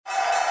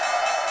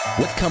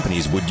What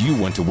companies would you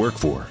want to work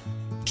for?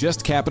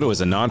 Just Capital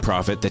is a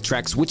nonprofit that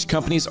tracks which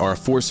companies are a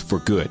force for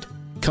good.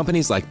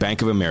 Companies like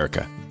Bank of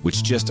America,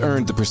 which just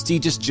earned the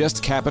prestigious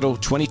Just Capital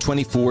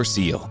 2024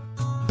 seal.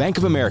 Bank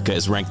of America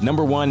is ranked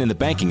 #1 in the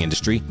banking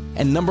industry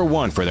and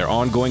 #1 for their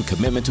ongoing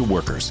commitment to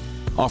workers,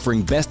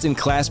 offering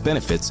best-in-class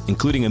benefits,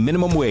 including a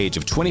minimum wage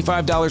of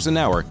 $25 an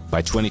hour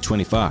by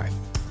 2025.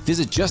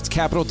 Visit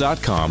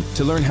justcapital.com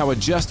to learn how a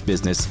just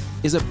business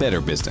is a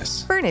better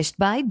business. Furnished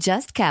by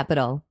Just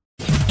Capital.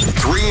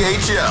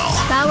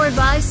 3HL. Powered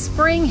by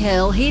Spring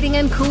Hill Heating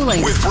and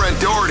Cooling. With Brent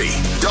Doherty,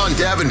 Don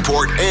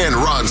Davenport, and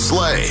Ron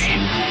Slay.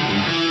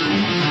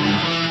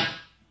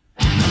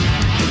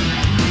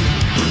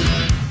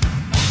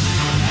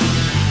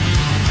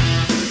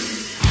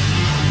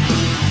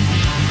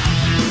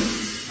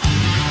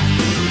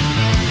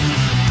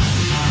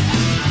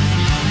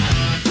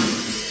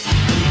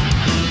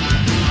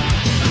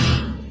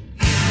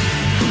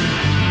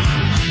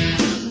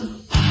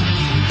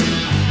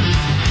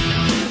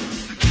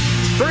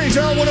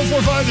 John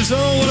 104.5 The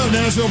Zone. What up,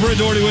 Nashville? Brent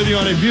Doherty with you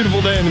on a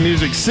beautiful day in the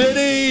Music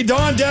City.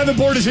 Don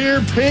Davenport is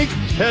here. Pink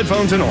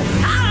headphones and all.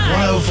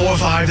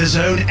 104.5 The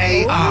Zone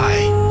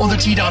AI. On the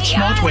T-Dot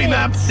Smartway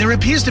map, there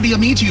appears to be a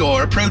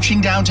meteor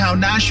approaching downtown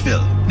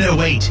Nashville. No,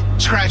 wait.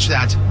 Scratch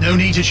that. No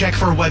need to check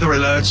for weather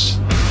alerts.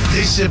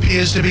 This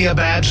appears to be a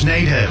Babs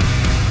NATO.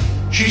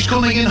 She's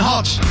coming in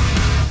hot.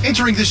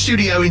 Entering the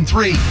studio in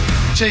 3,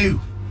 2,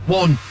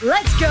 1.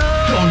 Let's go.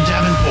 Don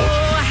Davenport.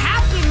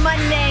 Happy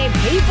Monday,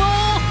 people.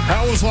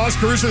 How was Las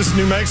Cruces,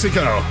 New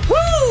Mexico?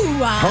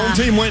 Woo! Home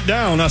team went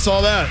down. I saw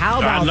that. How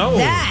about I know.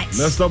 that?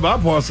 Messed up by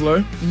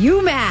Poisson.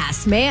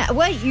 UMass, man.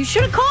 What? You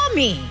should have called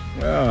me.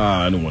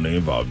 I don't want to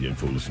involve you in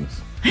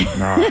foolishness.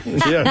 Nah.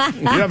 Yeah,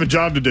 you have a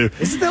job to do.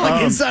 Isn't that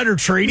like insider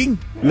trading?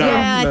 No.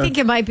 Yeah, I think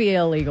it might be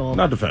illegal.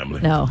 Not the family.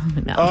 No.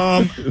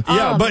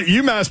 Yeah, but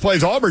UMass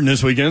plays Auburn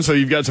this weekend, so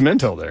you've got some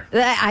intel there.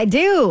 I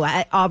do.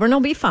 Auburn will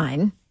be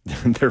fine.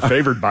 They're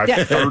favored by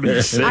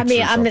 36. I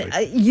mean,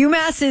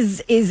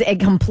 UMass is a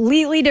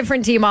completely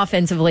different team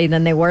offensively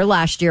than they were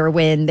last year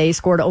when they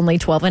scored only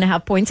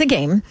 12.5 points a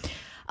game.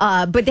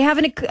 But they have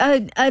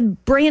a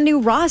brand new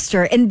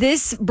roster. And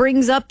this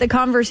brings up the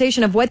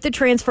conversation of what the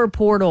transfer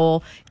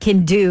portal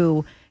can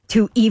do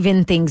to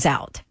even things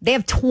out. They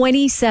have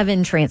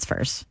 27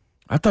 transfers.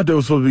 I thought they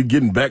were supposed to be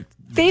getting back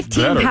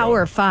 15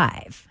 Power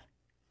 5.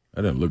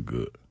 That didn't look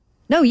good.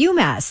 No,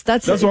 UMass.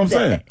 That's what I'm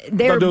saying. I thought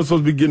they were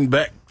supposed to be getting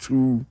back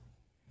to...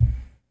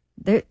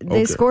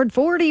 They scored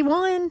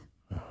 41.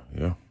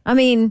 Yeah. I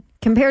mean,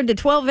 compared to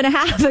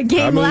 12.5 a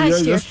game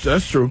last year.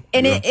 That's true.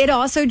 And it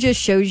also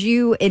just shows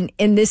you, and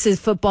this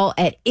is football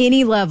at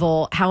any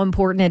level, how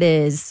important it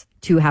is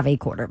to have a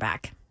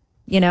quarterback,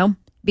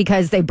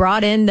 because they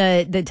brought in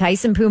the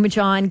Tyson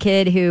Pumachan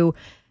kid who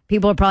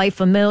people are probably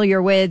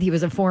familiar with. He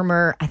was a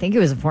former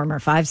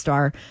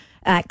 5-star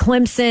at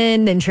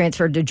Clemson, then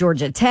transferred to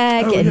Georgia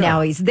Tech, and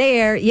now he's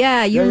there.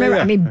 Yeah, you remember?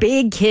 Yeah. I mean,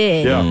 big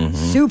kid,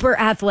 super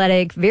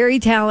athletic, very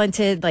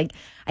talented. Like,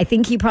 I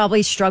think he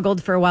probably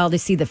struggled for a while to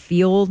see the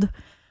field,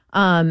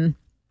 and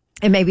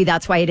maybe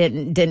that's why he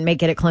didn't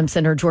make it at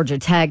Clemson or Georgia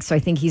Tech. So I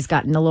think he's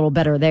gotten a little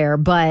better there.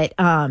 But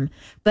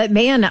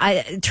man,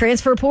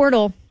 transfer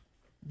portal.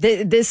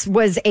 This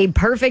was a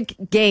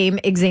perfect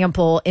game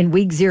example in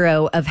week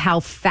 0 of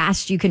how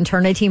fast you can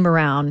turn a team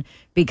around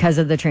because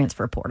of the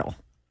transfer portal.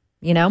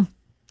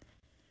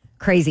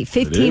 Crazy.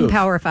 15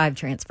 Power 5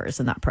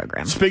 transfers in that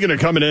program. Speaking of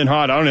coming in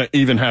hot, I don't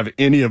even have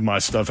any of my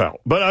stuff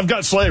out. But I've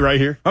got Slay right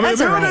here. I'm in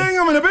the building.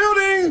 I'm in the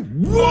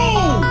building. Whoa!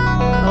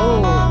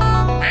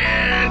 Oh.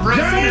 And from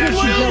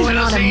Nashville,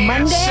 Tennessee,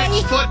 at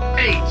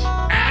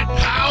 6'8" at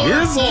Power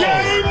Here's 4,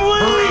 game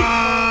week.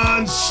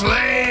 Ron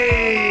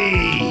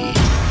Slay.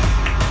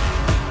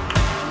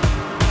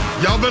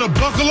 Y'all better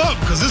buckle up,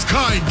 because this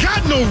car ain't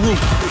got no roof.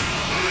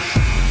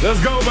 Let's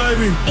go,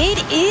 baby.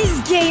 It is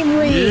game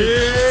week.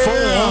 Yeah.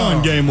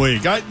 Full-on game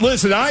week.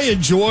 I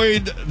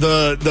enjoyed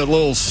the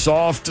little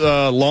soft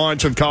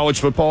launch of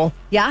college football.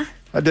 Yeah.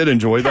 I did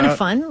enjoy that. Kind of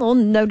fun. Little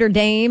Notre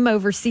Dame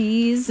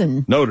overseas.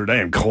 And Notre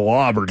Dame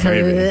clobbered,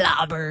 baby.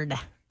 Clobbered.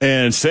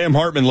 And Sam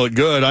Hartman looked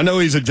good. I know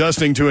he's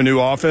adjusting to a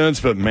new offense,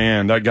 but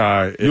man, that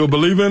guy. You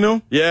believe in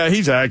him? Yeah,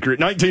 he's accurate.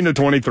 19 to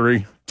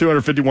 23,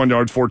 251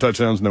 yards, 4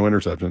 touchdowns, no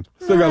interceptions.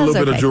 Still got a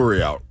little bit of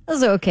jury out. That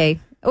was okay.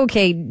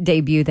 Okay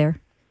debut there.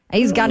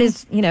 He's got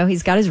his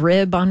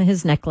rib on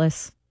his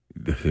necklace.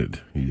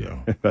 Yeah.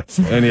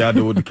 And he out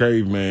there with the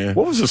caveman.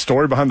 What was the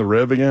story behind the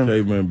rib again?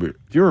 Caveman. Do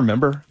you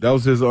remember? That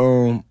was his that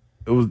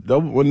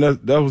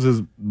was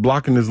his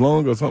blocking his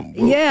lung or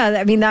something. Yeah,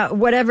 I mean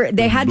whatever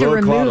they had to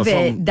remove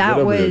it.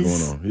 That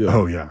was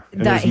Oh yeah.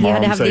 That he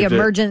had to have the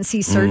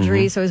emergency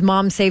surgery, so his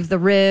mom saved the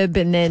rib,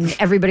 and then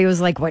everybody was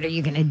like, "What are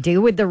you going to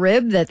do with the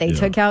rib that they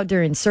took out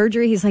during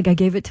surgery?" He's like, "I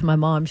gave it to my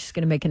mom. She's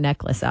going to make a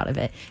necklace out of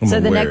it." So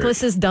the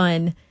necklace is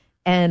done.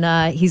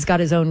 And he's got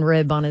his own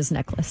rib on his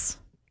necklace.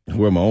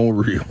 Wear my own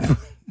rib.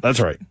 That's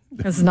right.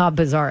 It's not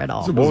bizarre at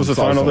all. What was the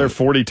final there?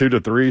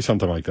 42-3,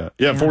 something like that.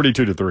 Yeah,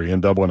 42-3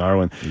 in Dublin,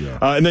 Ireland. Yeah.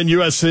 And then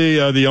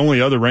USC, the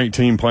only other ranked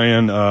team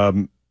playing,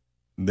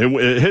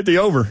 it hit the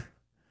over.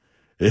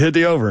 It hit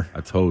the over.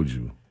 I told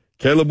you.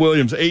 Caleb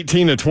Williams,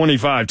 18 to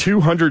 25,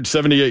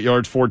 278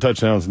 yards, 4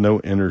 touchdowns, no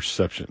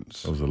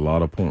interceptions. That was a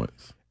lot of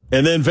points.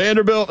 And then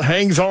Vanderbilt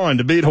hangs on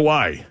to beat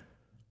Hawaii.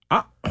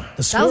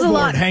 The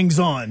scoreboard hangs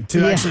on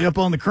to actually up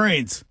on the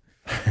cranes.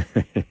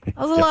 That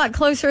was a lot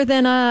closer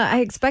than I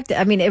expected.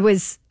 I mean,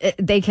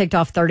 they kicked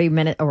off 30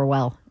 minutes,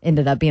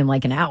 ended up being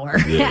like an hour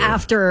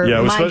after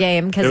my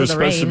game because of the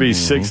rain. It was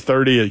supposed to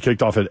be 6:30. It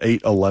kicked off at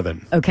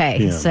 8:11. Okay,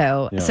 PM.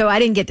 so I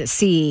didn't get to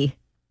see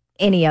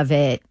any of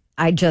it.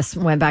 I just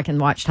went back and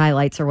watched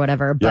highlights or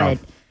whatever. But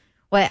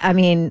this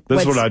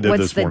is what I did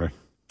this morning.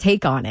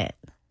 Take on it.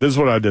 This is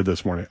what I did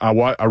this morning. I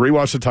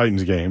rewatched the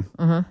Titans game,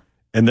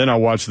 and then I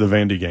watched the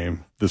Vandy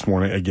game this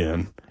morning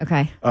again.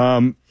 Okay.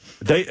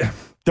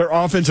 Their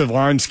offensive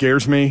line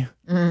scares me.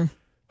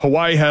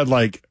 Hawaii had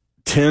like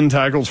 10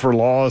 tackles for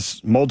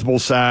loss, multiple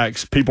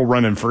sacks, people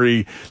running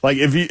free. Like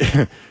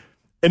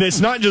and it's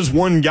not just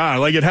one guy.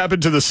 Like it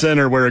happened to the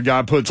center where a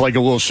guy puts like a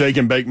little shake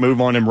and bake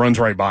move on him, runs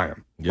right by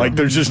him. Yeah. Like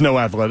there's just no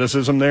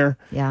athleticism there.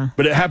 Yeah.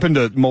 But it happened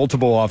to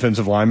multiple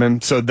offensive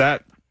linemen. So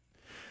that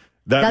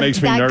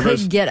makes me nervous.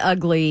 That could get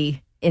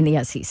ugly in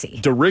the SEC.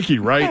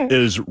 DeRicky Wright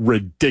is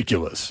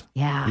ridiculous.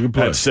 Yeah.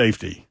 At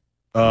safety.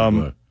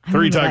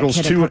 3 tackles,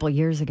 a couple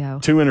years ago.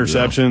 2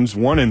 interceptions,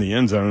 1 in the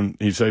end zone.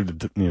 He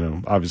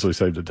obviously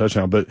saved a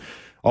touchdown, but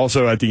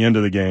also at the end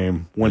of the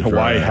game when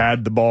Hawaii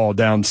had the ball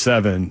down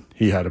 7,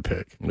 he had a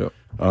pick. Yep.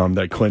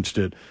 That clinched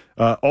it.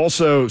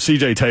 Also,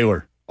 CJ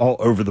Taylor all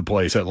over the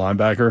place at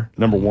linebacker,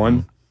 number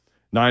 1.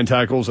 9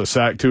 tackles, a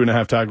sack,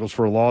 2.5 tackles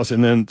for a loss.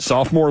 And then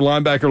sophomore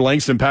linebacker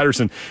Langston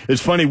Patterson.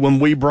 It's funny when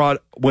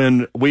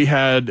we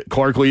had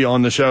Clark Lee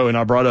on the show and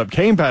I brought up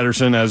Kane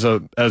Patterson as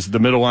the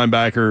middle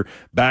linebacker,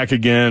 back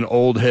again,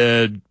 old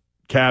head,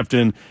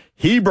 captain.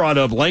 He brought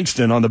up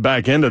Langston on the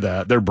back end of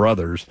that. They're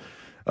brothers.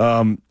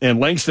 And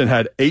Langston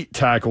had 8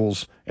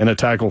 tackles and a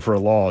tackle for a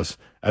loss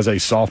as a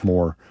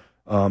sophomore.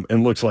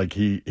 And looks like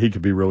he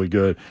could be really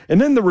good. And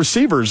then the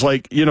receivers,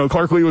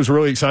 Clark Lee was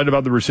really excited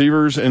about the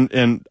receivers,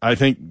 and I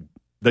think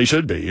they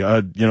should be.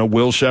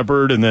 Will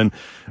Shepard, and then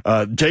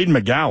Jaden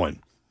McGowan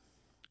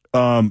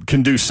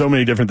can do so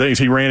many different things.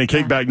 He ran a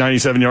kickback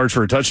 97 yards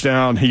for a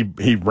touchdown.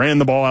 He ran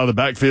the ball out of the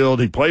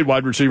backfield. He played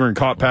wide receiver and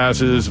caught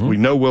passes. We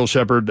know Will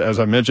Shepard, as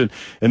I mentioned.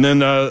 And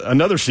then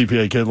another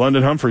CPA kid,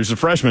 London Humphreys, a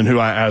freshman who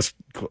I asked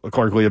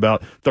Clark Lee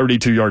about,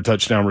 32-yard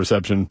touchdown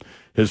reception,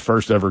 his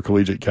first ever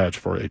collegiate catch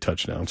for a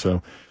touchdown.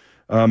 So,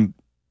 they're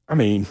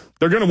going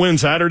to win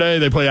Saturday.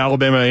 They play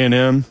Alabama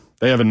A&M.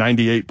 They have a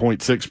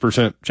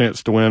 98.6%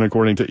 chance to win,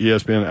 according to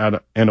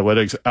ESPN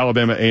Analytics.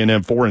 Alabama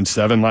A&M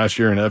 4-7 last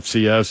year in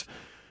FCS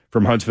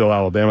from Huntsville,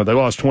 Alabama. They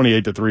lost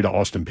 28-3 to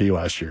Austin Peay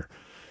last year.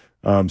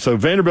 So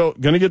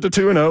Vanderbilt going to get to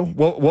 2-0.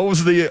 What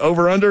was the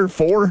over/under?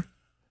 4?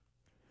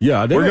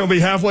 Yeah, we're going to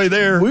be halfway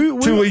there.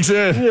 2 weeks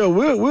in. Yeah,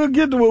 we'll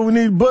get to what we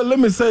need. But let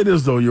me say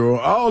this though, Euro.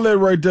 All that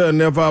right there, and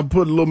if I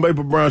put a little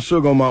maple brown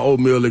sugar on my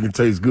oatmeal, it can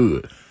taste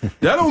good.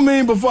 That don't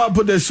mean before I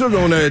put that sugar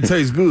on there, it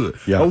tastes good.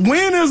 Yeah. A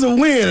win is a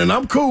win, and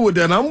I'm cool with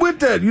that. I'm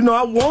with that.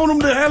 I want them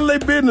to handle their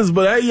business,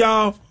 but hey,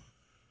 y'all.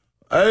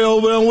 Hey,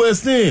 over on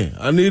West End,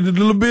 I need a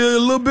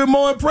little bit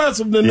more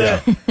impressive than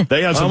that.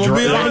 They had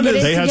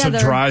some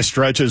dry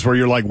stretches where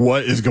you're like,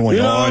 what is going on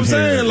here? You know what I'm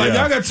saying? Like,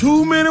 I got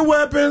too many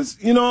weapons.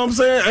 You know what I'm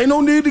saying? Ain't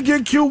no need to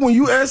get cute. When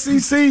you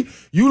SEC,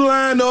 you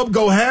line up,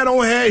 go hat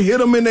on hat, hit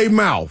them in their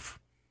mouth,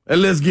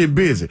 and let's get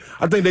busy.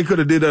 I think they could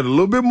have did that a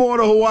little bit more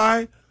to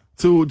Hawaii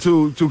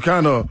to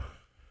kind of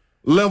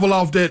level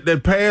off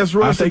that pass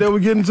rush that they were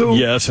getting to.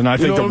 Yes, and I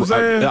think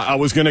I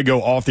was going to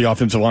go off the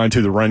offensive line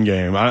to the run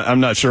game. I'm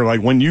not sure.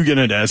 Like, when you get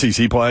into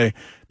SEC play,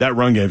 that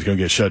run game is going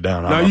to get shut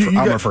down.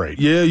 I'm afraid.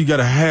 Yeah, you got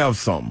to have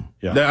something.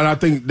 Yeah. And I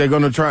think they're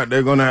going to try.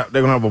 They're going to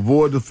have a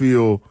void to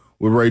fill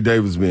with Ray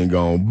Davis being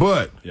gone.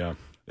 But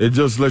it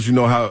just lets you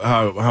know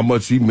how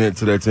much he meant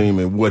to that team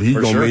and what he's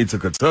going to mean to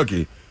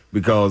Kentucky.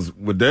 Because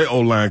with that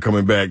O-line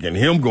coming back and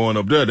him going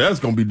up there, that's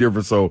going to be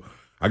different. So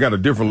I got a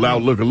different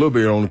look a little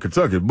bit on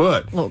Kentucky,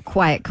 but a little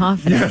quiet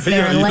confidence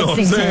there in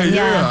Lexington.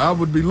 Yeah, I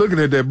would be looking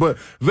at that. But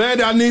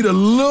Vandy, I need a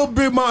little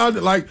bit more.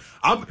 Like,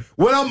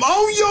 when I'm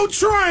on your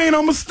train,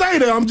 I'm gonna stay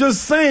there. I'm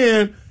just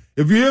saying,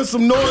 if you hear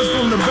some noise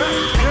from the back,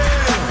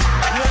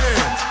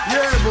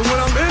 yeah. But when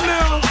I'm in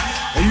there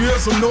and you hear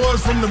some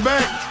noise from the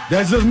back,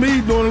 that's just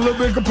me doing a little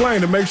bit of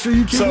complaining. Make sure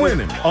you keep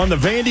winning. On the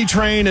Vandy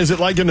train, is it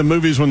like in the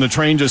movies when the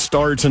train just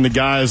starts and the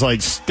guy is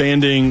like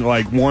standing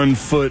like 1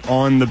 foot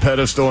on the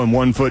pedestal and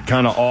 1 foot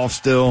kind of off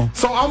still?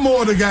 So I'm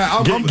more the guy.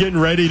 I'm getting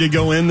ready to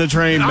go in the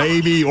train,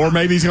 maybe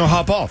he's gonna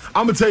hop off.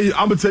 I'm gonna tell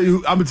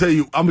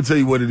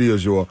you what it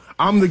is, y'all.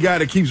 I'm the guy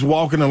that keeps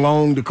walking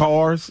along the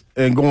cars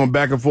and going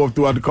back and forth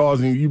throughout the cars,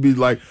 and you be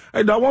like,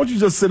 "Hey, dog, why don't you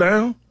just sit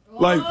down?"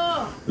 Like,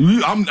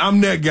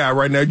 I'm that guy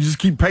right now. You just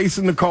keep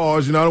pacing the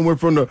cars. I went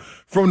from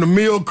the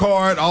meal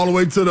cart all the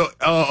way to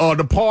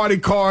the party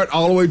cart,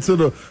 all the way to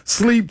the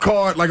sleep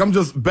cart. Like, I'm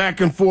just back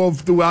and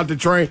forth throughout the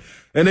train.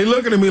 And they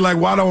looking at me like,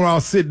 why don't I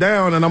sit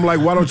down? And I'm like,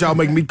 why don't y'all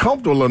make me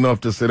comfortable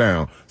enough to sit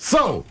down?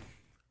 So,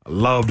 I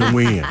love to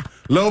win.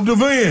 Love to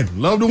win.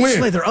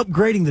 Slay, they're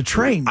upgrading the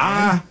train, man.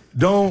 I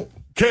don't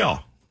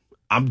care.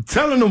 I'm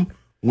telling them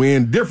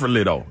win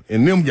differently though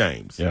in them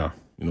games. Yeah.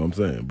 You know what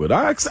I'm saying? But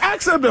I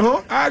accept it,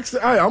 huh?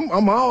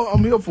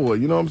 I'm here for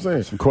it. You know what I'm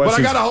saying? Some questions.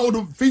 But I got to hold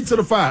the feet to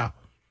the fire.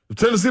 If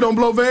Tennessee don't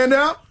blow Vandy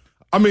out,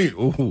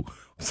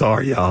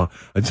 sorry, y'all.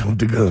 I jumped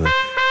the gun.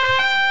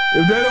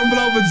 If they don't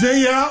blow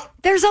Virginia out.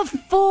 There's a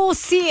full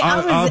seat.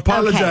 I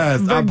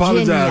apologize. Okay,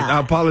 I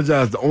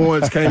apologize. The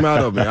orange came out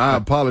of me. I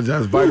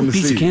apologize. Vitamin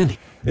C. Piece of candy.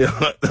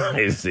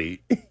 Yeah,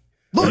 see.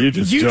 Look, you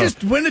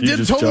just went and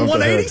did total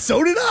 180. Ahead.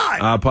 So did I.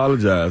 I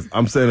apologize.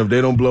 I'm saying if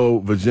they don't blow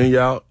Virginia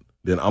out,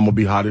 then I'm gonna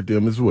be hot at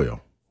them as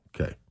well.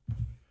 Okay,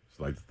 just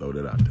like to throw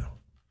that out there.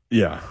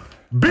 Yeah,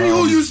 be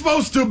who you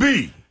supposed to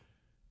be.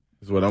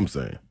 That's what I'm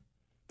saying.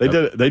 They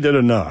did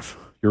enough.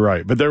 You're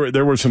right, but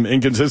there were some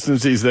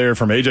inconsistencies there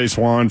from AJ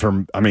Swan,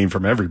 from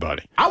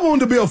everybody. I wanted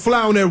to be a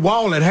fly on that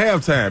wall at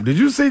halftime. Did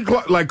you see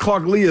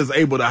Clark Lee is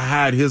able to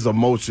hide his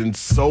emotions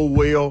so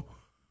well?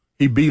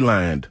 He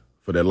beelined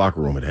for that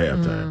locker room at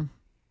halftime.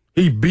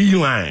 He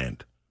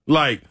beelined.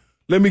 Like,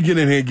 let me get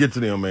in here and get to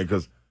them, man,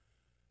 because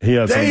he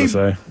had something to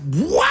say.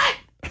 What?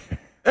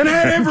 And they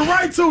had every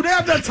right to. They're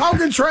out there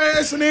talking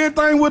trash and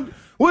everything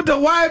with the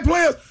white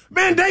players.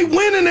 Man, they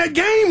winning that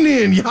game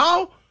then,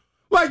 y'all.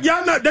 Like,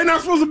 they're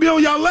not supposed to be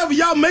on y'all level.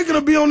 Y'all making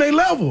them be on their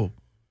level.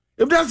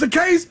 If that's the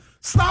case,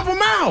 stop them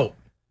out.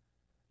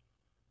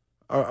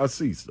 I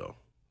see, though.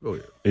 Go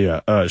ahead.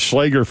 Yeah,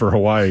 Schlager for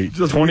Hawaii.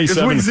 Just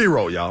 27, it's week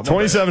 0, y'all.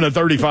 27 to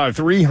 35,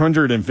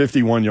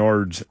 351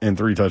 yards and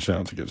 3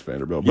 touchdowns against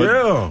Vanderbilt.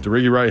 But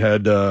DeRiggy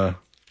Wright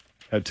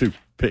had 2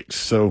 picks.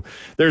 So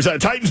there's that.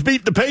 Titans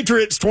beat the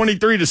Patriots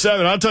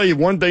 23-7. I'll tell you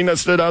one thing that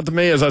stood out to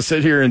me as I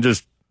sit here and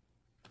just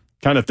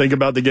kind of think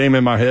about the game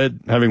in my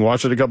head, having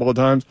watched it a couple of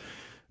times.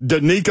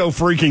 Danico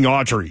freaking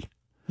Autry.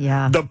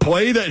 Yeah. The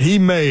play that he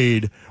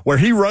made where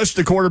he rushed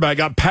the quarterback,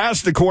 got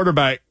past the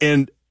quarterback,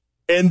 and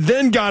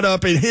then got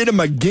up and hit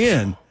him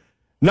again,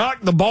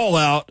 knocked the ball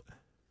out,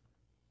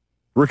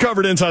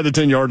 recovered inside the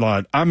 10-yard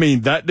line. I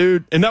mean, that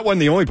dude, and that wasn't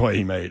the only play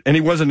he made, and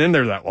he wasn't in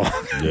there that long.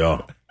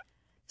 Yeah.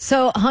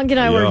 So Hunk and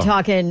I were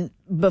talking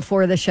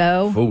before the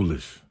show.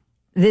 Foolish.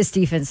 This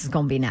defense is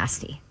going to be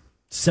nasty.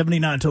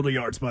 79 total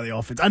yards by the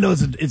offense. I know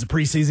it's a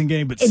preseason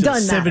game, but it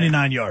doesn't 79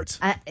 matter. yards.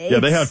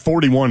 They had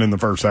 41 in the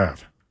first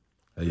half.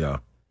 Yeah.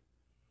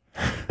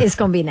 It's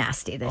going to be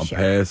nasty this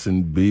year. I'm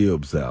passing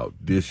Bibbs out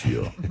this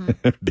year.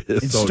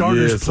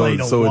 Starters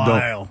played a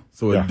while.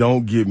 It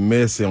don't get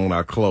messy on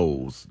our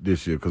clothes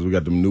this year because we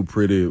got them new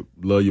pretty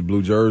Love Your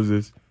Blue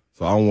jerseys.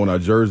 So I don't want our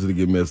jersey to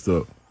get messed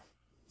up.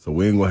 So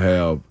we ain't going to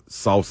have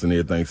sauce and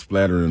everything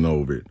splattering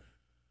over it.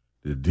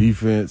 The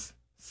defense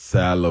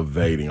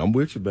salivating. I'm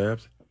with you,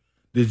 Babs.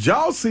 Did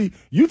y'all see?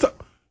 You talking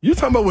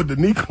about what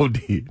Danico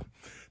did?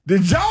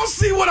 Did y'all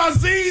see what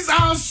Aziz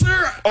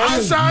Al-Shire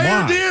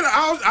did?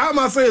 How am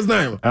I say his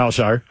name?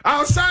 Al-Shire.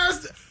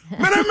 Al-Shire.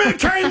 Man, that man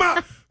came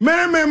out. Man,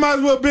 that man might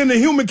as well have been the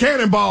human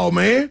cannonball,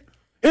 man,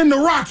 in the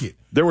rocket.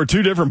 There were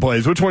 2 different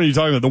plays. Which one are you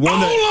talking about?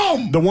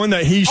 The one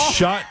that he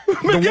shot. The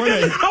one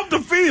that off the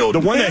field. The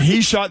one that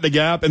he shot the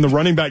gap and the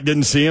running back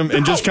didn't see him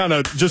and just kind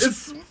of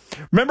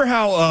remember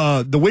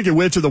how the Wicked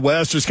Witch of the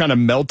West just kind of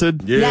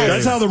melted? Yeah. Yes.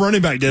 That's how the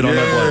running back did on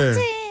that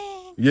play.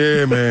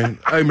 Yeah, man.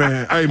 Hey,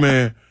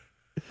 man.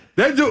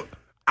 That dude,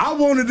 I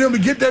wanted them to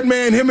get that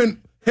man, him and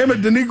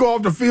Danico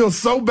off the field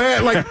so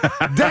bad. Like,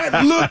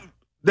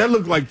 that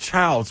looked like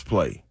child's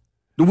play.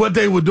 What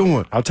they were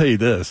doing. I'll tell you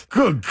this.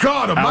 Good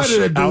God almighty,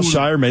 that dude.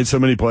 Al-Shire made so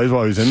many plays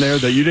while he was in there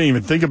that you didn't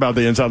even think about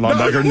the inside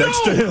linebacker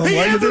next to him.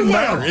 It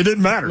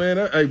didn't matter.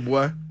 Man, hey,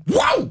 boy.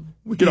 Whoa!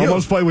 We could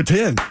almost play with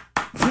 10.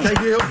 Can't get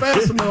him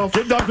fast enough.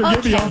 Get Dr.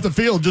 Gibby off the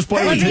field. Just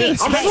play with 10.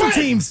 Special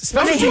teams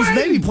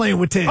maybe playing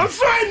with 10. I'm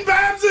sweating,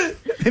 Babsy.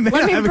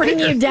 Let me bring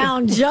you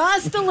down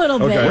just a little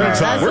bit.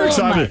 Okay, we're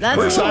excited.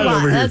 That's a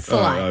lot. That's a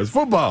lot. It's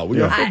football. We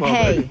got football.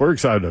 Hey, baby. We're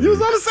excited. You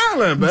was on the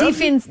sideline,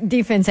 Babsy.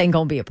 Defense ain't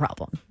going to be a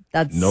problem.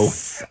 That's No,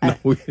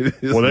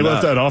 they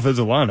left that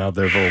offensive line out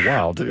there for a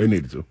while, too. They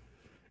needed to.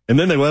 And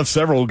then they left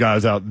several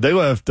guys out. They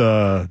left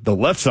the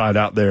left side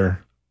out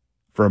there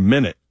for a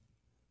minute.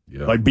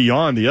 Yeah. Like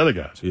beyond the other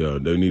guys. Yeah,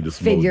 they need to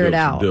figure it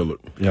out.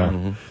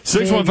 Yeah.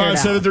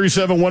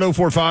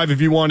 615-737-1045 if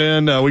you want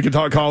in. We can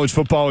talk college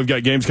football. We've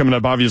got games coming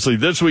up, obviously,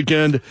 this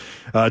weekend.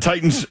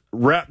 Titans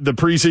wrap the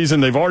preseason.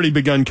 They've already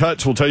begun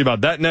cuts. We'll tell you about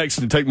that next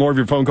and take more of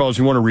your phone calls if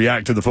you want to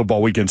react to the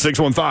football weekend.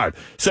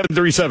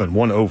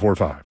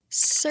 615-737-1045.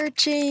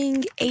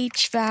 Searching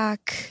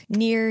HVAC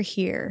near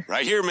here.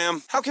 Right here,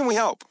 ma'am. How can we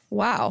help?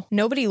 Wow.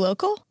 Nobody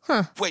local?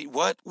 Huh. Wait,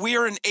 what? We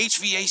are an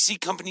HVAC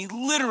company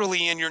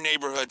literally in your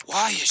neighborhood.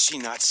 Why is she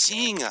not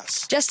seeing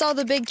us? Just all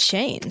the big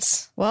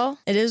chains. Well,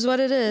 it is what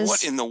it is.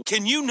 What in the...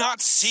 Can you not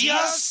see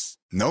us?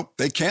 Nope,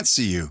 they can't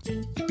see you.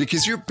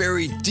 Because you're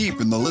buried deep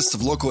in the list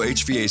of local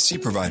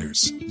HVAC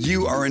providers.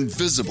 You are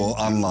invisible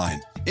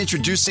online.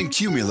 Introducing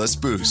Cumulus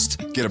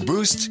Boost. Get a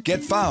boost,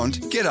 get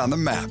found, get on the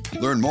map.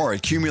 Learn more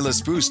at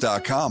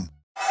cumulusboost.com.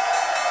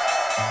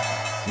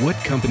 What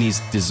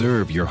companies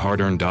deserve your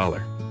hard-earned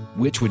dollar?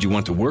 Which would you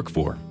want to work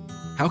for?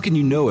 How can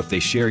you know if they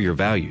share your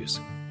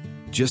values?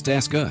 Just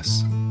ask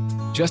us.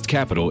 Just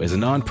Capital is a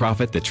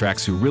nonprofit that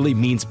tracks who really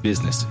means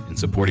business in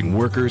supporting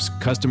workers,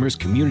 customers,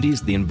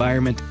 communities, the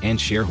environment,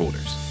 and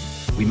shareholders.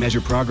 We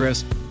measure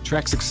progress,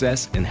 track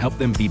success, and help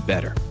them be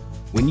better.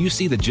 When you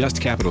see the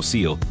Just Capital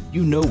seal,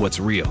 you know what's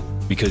real,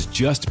 because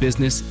just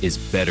business is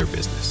better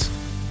business.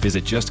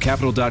 Visit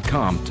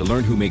justcapital.com to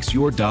learn who makes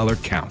your dollar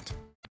count.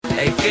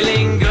 Hey,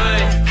 feeling good,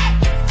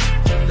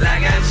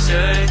 like I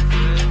should.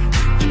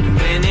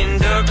 When in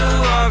dark,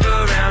 walk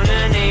around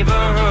the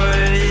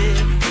neighborhood.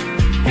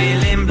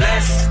 Feeling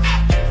blessed,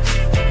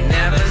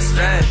 never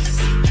stressed.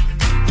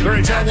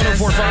 Very top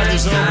 104.5 The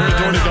Zone. We're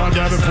joined Don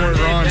Davenport,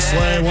 Ron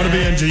Slay. Want to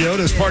be in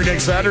Geodis Park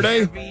next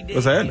Saturday?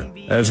 What's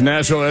happening? As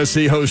Nashville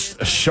SC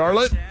hosts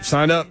Charlotte.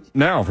 Sign up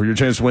now for your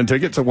chance to win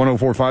tickets at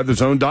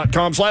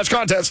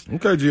 1045thezone.com/contest.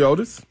 Okay,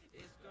 Geodis.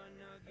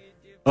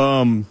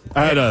 I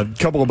had a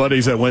couple of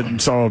buddies that went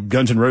and saw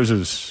Guns N'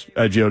 Roses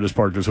at Geodis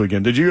Park this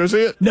weekend. Did you go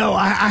see it? No,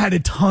 I had a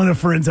ton of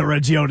friends that were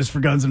at Geodis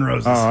for Guns N'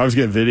 Roses. I was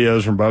getting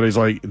videos from buddies.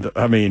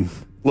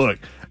 Look,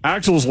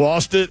 Axl's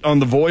lost it on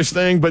the voice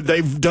thing, but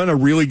they've done a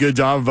really good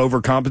job of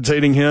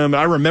overcompensating him.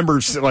 I remember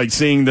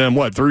seeing them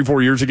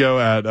 3-4 years ago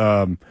at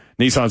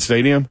Nissan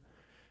Stadium,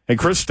 and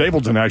Chris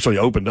Stapleton actually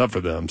opened up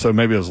for them. So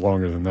maybe it was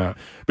longer than that.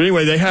 But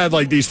anyway, they had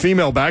these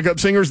female backup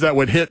singers that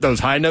would hit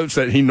those high notes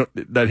that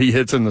he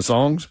hits in the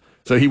songs.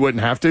 So he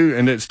wouldn't have to,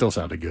 and it still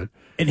sounded good.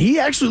 And he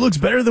actually looks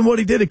better than what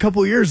he did a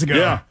couple of years ago.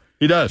 Yeah,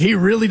 he does. He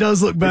really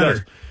does look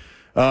better.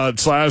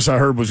 Slash, I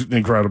heard, was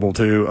incredible,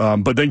 too.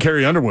 But then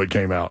Carrie Underwood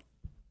came out.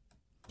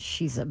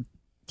 She's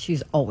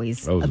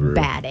always a real.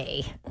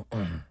 baddie.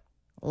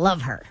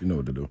 Love her. You know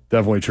what to do.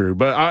 Definitely true.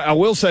 But I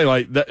will say,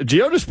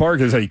 Geodis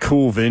Park is a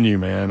cool venue,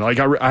 man. I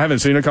haven't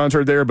seen a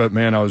concert there, but,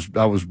 man, I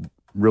was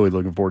really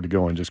looking forward to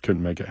going. Just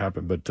couldn't make it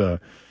happen. But,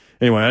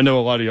 anyway, I know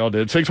a lot of y'all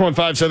did.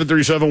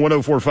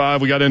 615-737-1045.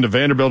 We got into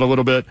Vanderbilt a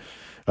little bit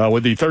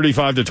with the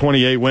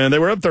 35-28 win. They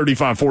were up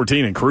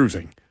 35-14 and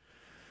cruising,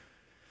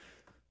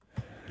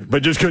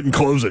 but just couldn't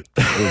close it.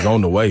 It was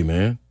on the way,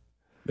 man.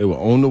 They were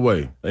on the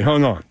way. They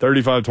hung on,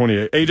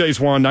 35-28. A.J.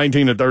 Swan,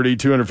 19-30,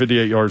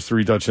 258 yards,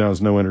 3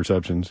 touchdowns, no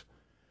interceptions.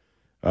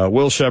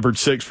 Will Shepard,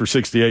 6 for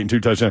 68 and 2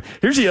 touchdowns.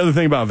 Here's the other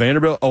thing about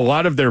Vanderbilt. A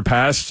lot of their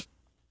pass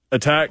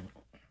attack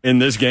in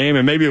this game,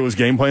 and maybe it was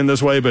game plan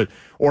this way,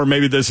 or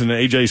maybe this is an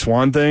A.J.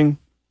 Swan thing.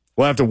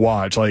 We'll have to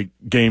watch,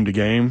 game to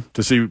game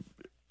to see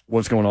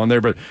what's going on there.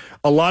 But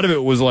a lot of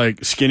it was,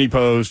 skinny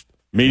post,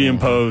 medium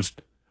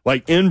post,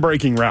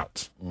 in-breaking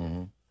routes.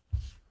 Mm-hmm.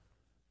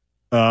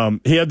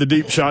 He had the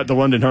deep shot to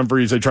London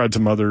Humphreys. They tried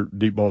some other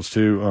deep balls,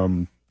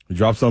 too. He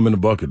dropped some in the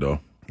bucket,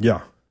 though.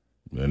 Yeah.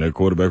 And that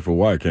quarterback for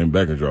Hawaii came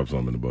back and dropped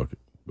some in the bucket.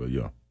 But,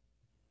 yeah.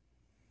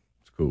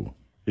 It's cool.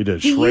 He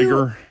did.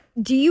 Schrager.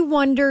 Do you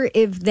wonder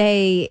if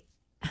they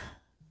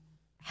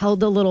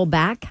held a little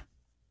back?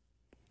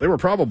 They were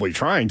probably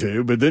trying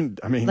to, but then,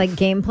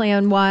 game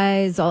plan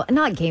wise,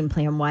 not game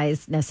plan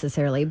wise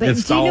necessarily, but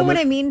do you know what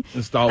I mean?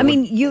 You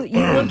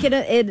look at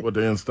it. What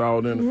they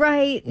installed in it.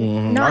 Right.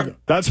 Mm-hmm.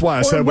 That's why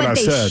I said what I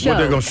said. What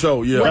they're going to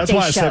show, yeah. That's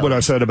why I said what I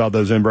said about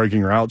those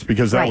in-breaking routes,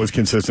 because that was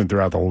consistent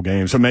throughout the whole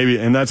game. So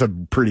and that's a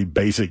pretty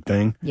basic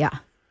thing. Yeah.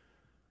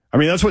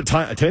 That's what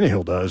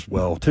Tannehill does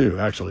well, too,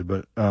 actually.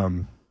 But,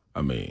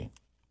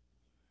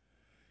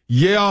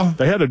 yeah.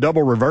 They had a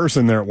double reverse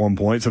in there at one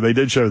point, so they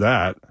did show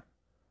that.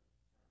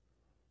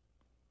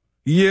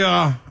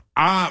 Yeah.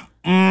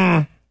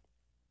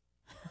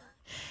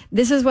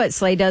 This is what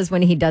Slay does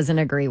when he doesn't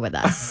agree with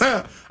us.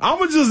 I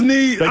would just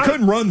need... They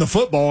couldn't run the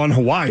football on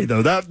Hawaii,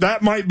 though.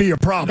 That might be a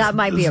problem. That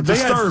might be a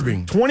problem.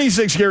 Disturbing.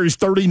 26 carries,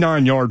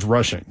 39 yards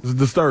rushing. It's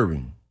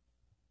disturbing.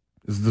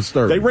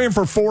 They ran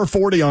for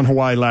 440 on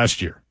Hawaii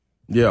last year.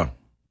 Yeah.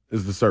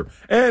 It's disturbing.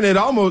 And it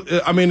almost...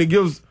 it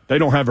gives... They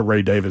don't have a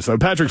Ray Davis, though.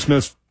 Patrick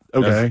Smith's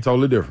okay. That's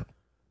totally different.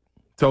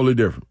 Totally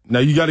different. Now,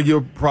 you got to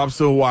give props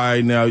to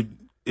Hawaii. Now,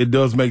 it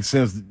does make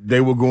sense. They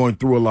were going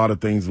through a lot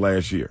of things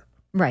last year.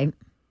 Right.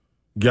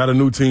 Got a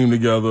new team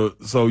together,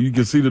 so you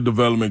can see the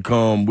development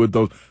come with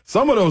those.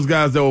 Some of those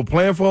guys that were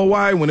playing for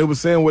Hawaii, when they were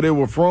saying where they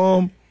were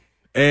from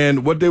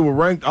and what they were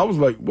ranked, I was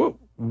like, "What?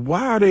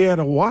 Why are they at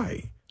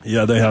Hawaii?"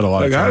 Yeah, they had a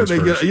lot of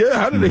transfers.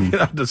 How did they get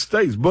out the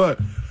States? But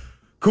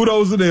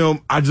kudos to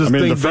them. I think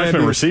the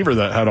freshman receiver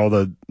that had all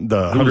the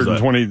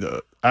 120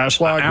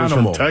 Ashlock was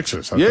from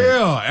Texas.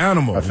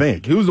 Animal. I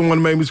think he was the one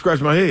that made me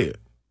scratch my head.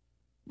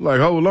 Like,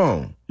 hold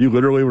on. You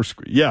literally were,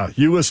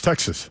 Euless,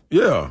 Texas.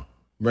 Yeah.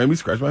 Made me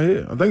scratch my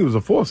head. I think it was a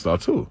 4-star,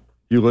 too.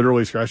 You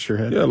literally scratched your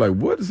head? Yeah,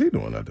 what is he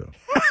doing out there?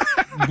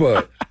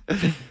 But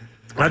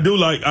I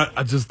do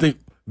I just think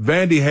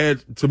Vandy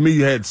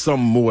had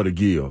something more to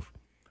give.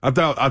 I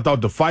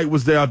thought the fight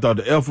was there. I thought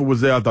the effort was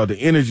there. I thought the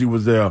energy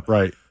was there.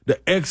 Right. The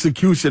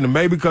execution, and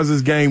maybe because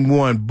it's game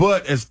one,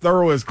 but as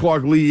thorough as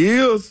Clark Lee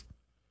is,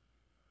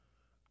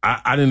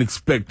 I didn't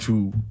expect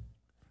to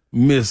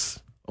miss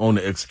on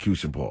the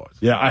execution part.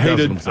 Yeah, I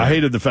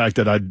hated the fact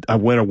that I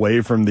went away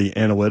from the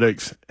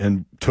analytics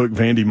and took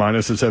Vandy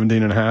minus the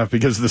 17.5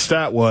 because the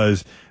stat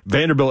was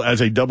Vanderbilt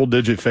as a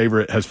double-digit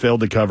favorite has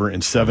failed to cover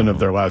in 7 of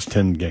their last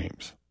 10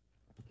 games.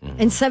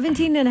 And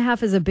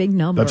 17.5 is a big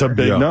number. That's a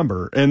big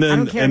number. And then, I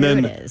don't care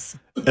who it is.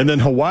 And then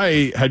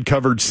Hawaii had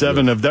covered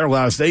 7 of their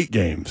last 8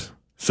 games.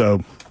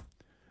 So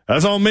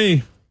that's on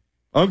me.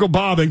 Uncle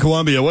Bob in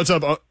Columbia. What's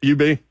up,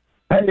 UB?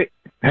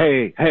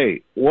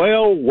 Hey.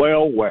 Well.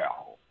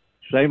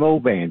 Same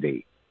old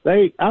Vandy.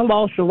 I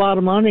lost a lot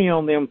of money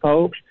on them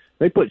folks.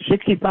 They put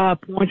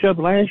 65 points up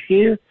last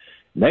year.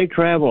 They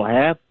travel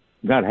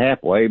not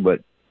halfway, but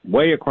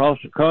way across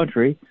the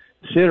country,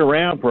 sit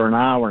around for an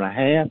hour and a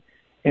half.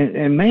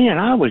 And man,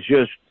 I was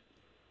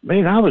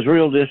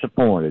real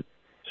disappointed.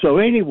 So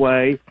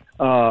anyway,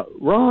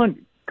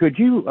 Ron, could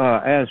you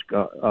ask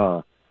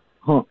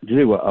Hunk to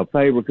do a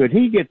favor? Could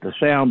he get the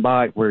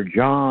soundbite where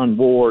John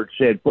Ward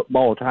said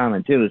football time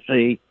in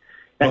Tennessee?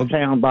 That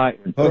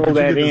soundbite and throw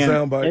that in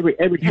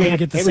every chance.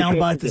 Get the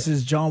soundbite. This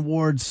is John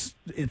Ward's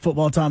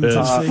football time in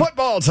Tennessee.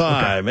 Football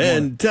time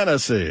in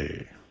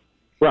Tennessee.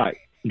 Right,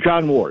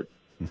 John Ward.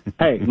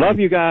 Hey, love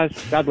you guys.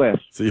 God bless.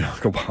 See you,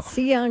 Uncle Bob.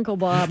 See you, Uncle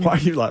Bob. Why are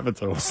you laughing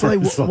so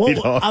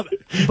hard?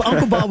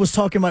 Uncle Bob was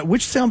talking about,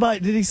 which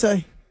soundbite did he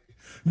say?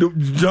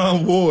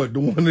 John Ward, the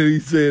one that he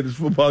said is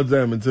football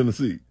time in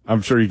Tennessee.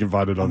 I'm sure you can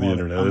find it on the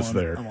internet. It's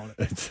there.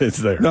 It's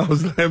there. No, I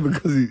was laughing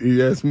because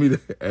he asked me to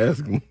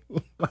ask him.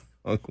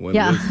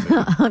 Yeah,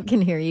 Hunk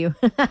can hear you.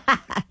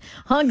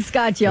 Hunk's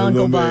got you,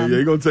 Uncle Bob. Yeah,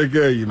 he's going to take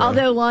care of you now.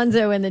 Although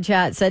Lonzo in the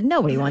chat said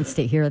nobody wants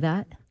to hear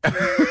that.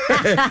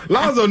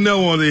 Lonzo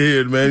never wanted to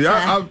hear it, man.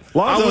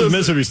 Lonzo's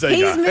Mississippi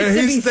State guy.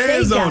 And he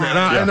stands on it,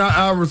 and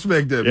I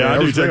respect that, yeah, man.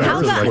 I do too.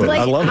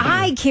 I love it.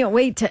 I can't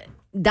wait to...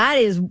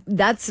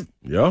 That's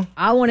yeah.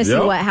 I want to see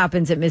what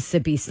happens at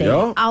Mississippi State.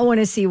 Yeah. I want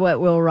to see what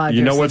Will Rogers.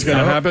 You know what's going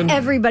to happen?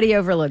 Everybody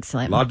overlooks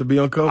him. A lot to be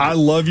uncovered. I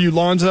love you,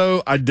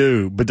 Lonzo. I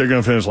do, but they're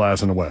going to finish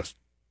last in the West.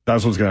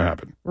 That's what's going to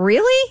happen.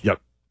 Really? Yep.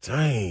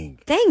 Dang,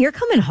 you're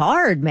coming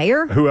hard,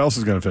 Mayor. Who else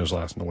is going to finish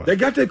last in the West? They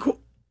got that.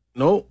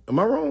 No, am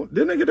I wrong?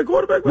 Didn't they get the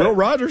quarterback back? Will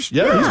Rogers.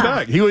 Yeah, he's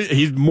back.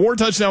 He's more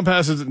touchdown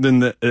passes than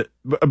the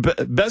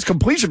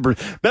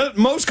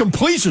most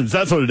completions.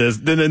 That's what it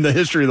is. Than in the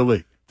history of the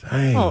league.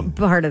 Dang. Well,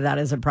 part of that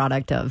is a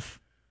product of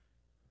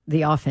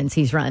the offense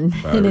he's run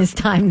in his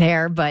time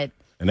there, but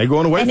and they're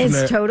going away from that. And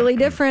it's totally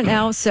different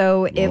now,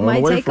 so it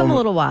might take them a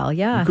little while.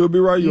 Yeah, you could be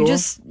right. You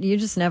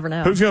just never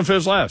know. Who's going to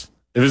finish last?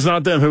 If it's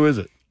not them, who is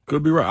it?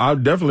 Could be right.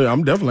 I'm definitely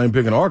ain't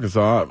picking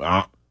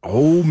Arkansas.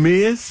 Ole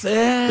Miss.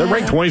 They're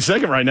ranked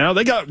 22nd right now.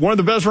 They got one of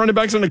the best running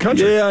backs in the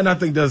country. Yeah, and I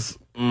think that's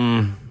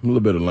a little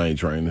bit of lane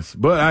trainers.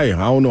 But hey, I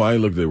don't know. I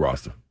ain't looked at their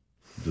roster.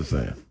 Just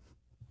saying.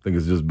 I think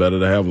it's just better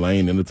to have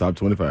Lane in the top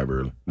 25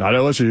 early. Not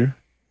LSU.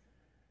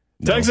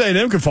 No. Texas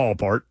A&M could fall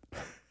apart.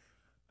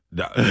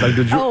 That's a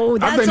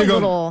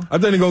little. I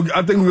think we're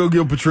gonna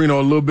give Petrino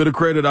a little bit of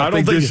credit. I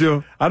don't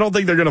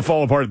think they're gonna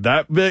fall apart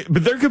that big,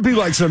 but there could be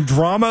like some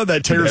drama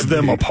that tears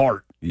them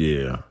apart.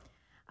 Yeah.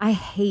 I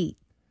hate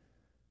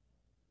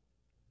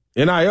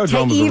NIL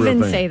to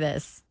even say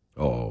this.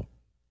 Oh.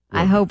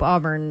 I hope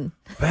Auburn.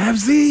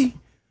 Babsy?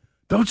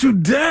 Don't you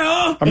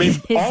dare! I mean,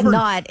 Auburn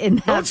not in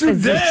that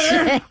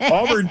position.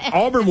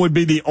 Auburn would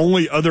be the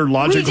only other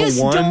logical one. We just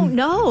don't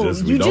know.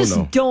 You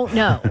just don't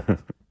know.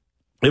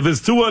 If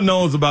it's two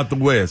unknowns about the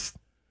West,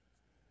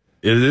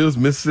 it is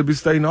Mississippi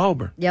State and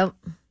Auburn. Yep.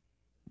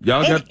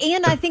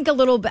 And I think a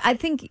little bit. I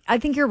think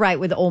you're right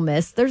with Ole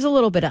Miss. There's a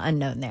little bit of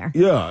unknown there.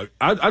 Yeah,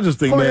 I just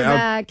think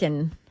quarterback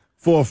and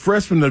for a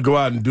freshman to go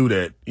out and do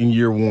that in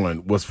year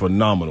one was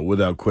phenomenal,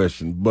 without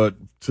question. But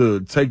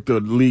to take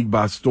the league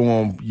by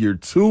storm year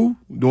two,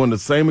 doing the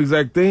same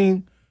exact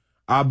thing,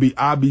 I'd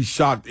be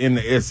shocked in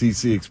the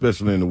SEC,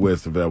 especially in the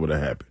West, if that would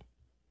have happened.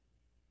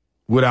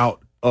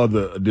 Without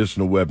other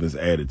additional weapons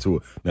added to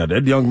it. Now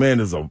that young man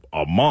is a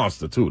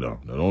monster too,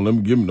 though. Now,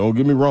 don't get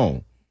me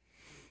wrong.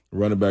 The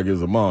running back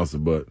is a monster,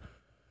 but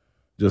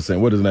just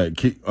saying, what is that?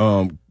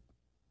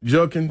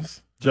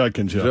 Judkins. He's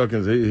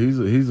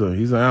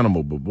an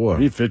animal, but boy,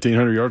 he had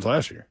 1,500 yards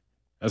last year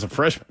as a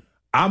freshman.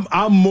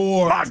 I'm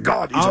more. My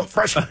God, he's a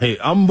freshman. Hey,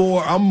 I'm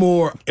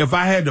more. If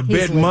I had to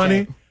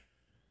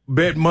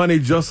bet money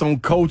just on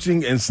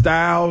coaching and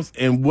styles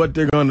and what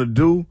they're gonna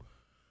do,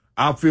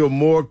 I feel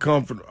more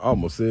comfortable. I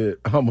almost said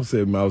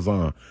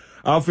Malzahn.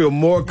 I feel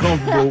more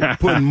comfortable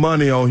putting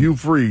money on Hugh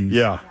Freeze.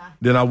 Yeah.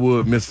 Than I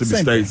would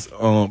Mississippi State's.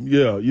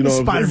 You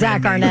know,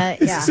 Zach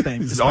Arnett. Yeah.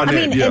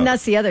 And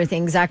that's the other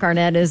thing. Zach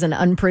Arnett is an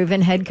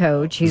unproven head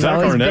coach. He's Zach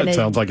always Arnett been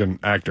sounds like an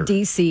actor.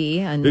 DC,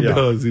 and he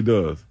does.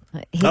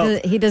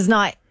 He does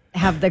not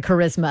have the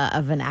charisma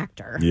of an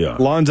actor. Yeah.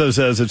 Lonzo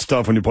says it's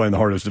tough when you play in the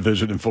hardest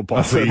division in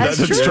football. That's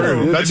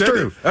true. That's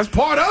true. That's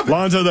part of it.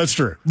 Lonzo, that's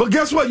true. But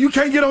guess what? You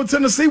can't get on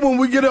Tennessee when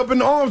we get up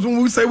in arms when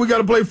we say we got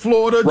to play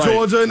Florida,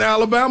 Georgia, and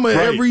Alabama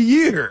every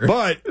year.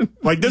 But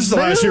this is the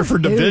last year for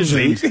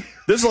divisions.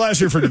 This is the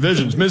last year for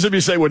divisions. Mississippi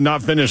State would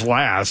not finish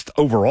last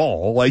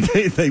overall. No.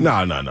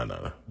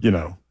 You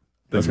know,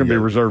 that's going to be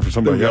reserved for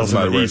somebody else.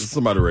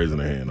 Somebody raising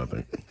their hand, I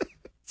think.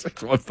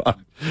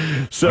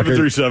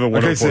 737.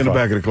 I can't sit in the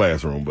back of the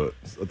classroom, but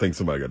I think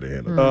somebody got their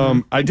hand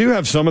up. I do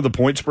have some of the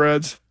point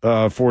spreads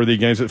for the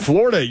games.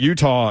 Florida,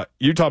 Utah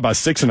by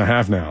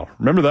 6.5 now.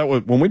 Remember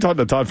that when we talked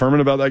to Todd Furman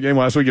about that game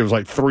last week, it was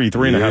like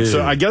 3.5.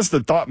 So I guess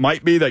the thought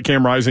might be that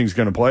Cam Rising's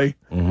going to play.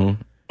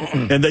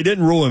 And they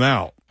didn't rule him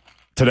out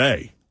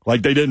today.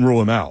 Like, they didn't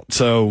rule him out.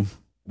 So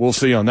we'll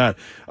see on that.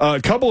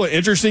 A couple of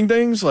interesting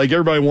things. Like,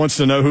 everybody wants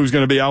to know who's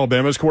going to be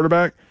Alabama's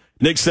quarterback.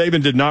 Nick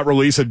Saban did not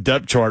release a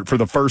depth chart for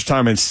the first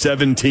time in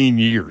 17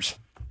 years.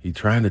 He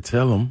trying to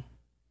tell them,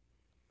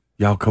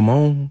 y'all come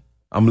on.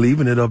 I'm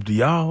leaving it up to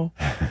y'all.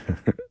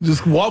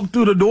 Just walk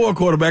through the door,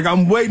 quarterback.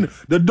 I'm waiting.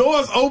 The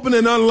door's open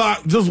and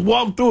unlocked. Just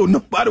walk through it.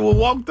 Nobody will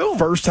walk through.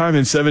 First time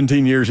in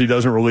 17 years he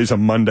doesn't release a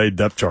Monday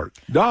depth chart.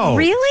 Dog.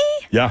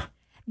 Really? Yeah.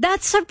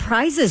 That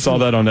surprises Saw me.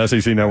 that on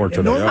SEC Network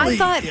today. I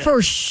thought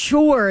for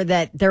sure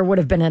that there would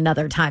have been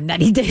another time that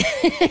he did.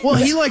 Well,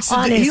 he likes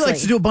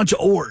to do a bunch of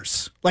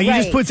ors. Like, he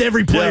just puts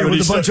every player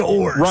with a bunch of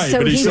ors. Right, so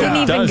but he didn't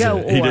even go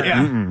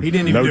or. He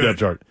didn't even do depth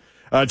chart.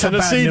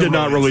 Tennessee did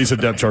not release a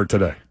depth chart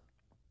today.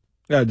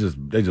 Yeah,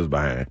 they just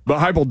behind. But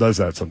Heupel does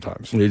that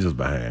sometimes. They just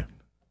behind.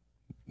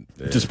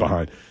 Just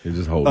behind. They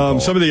just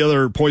hold some of the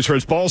other point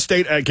spreads. Ball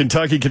State at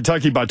Kentucky.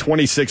 Kentucky by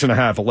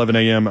 26.5, 11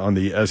 a.m. on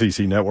the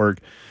SEC Network.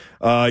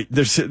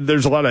 There's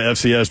a lot of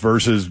FCS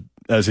versus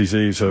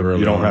SEC, so really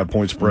you don't have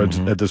point spreads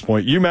at this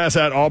point. UMass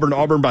at Auburn.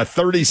 Auburn by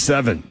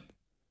 37,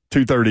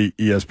 2:30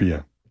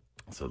 ESPN.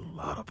 That's a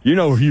lot of points. You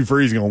know Hugh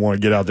Freeze's going to want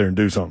to get out there and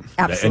do something.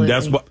 Absolutely.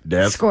 And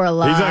that's score a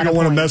lot. He's not going to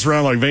want to mess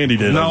around like Vandy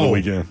did over the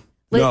weekend.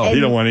 No. He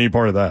don't want any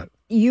part of that.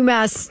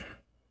 UMass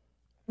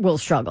will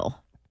struggle.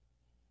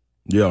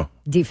 Yeah.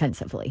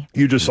 Defensively.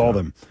 You just saw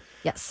them.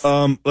 Yes.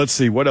 Let's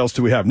see. What else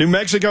do we have? New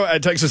Mexico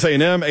at Texas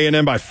A&M.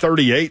 A&M by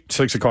 38,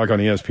 6 o'clock on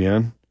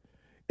ESPN.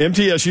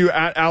 MTSU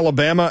at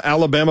Alabama.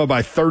 Alabama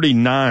by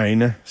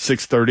 39,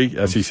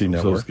 6:30 SEC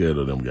Network. I'm so scared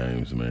of them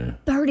games, man.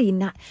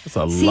 39. That's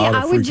a lot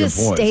of I would just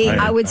points, stay. man.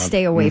 I would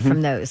stay away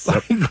from those.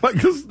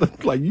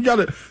 like you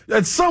gotta.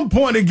 At some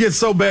point, it gets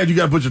so bad you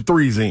gotta put your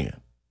threes in.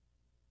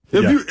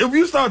 If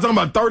you start talking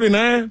about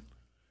 39,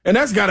 and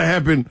that's got to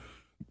happen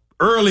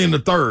early in the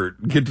third,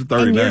 get to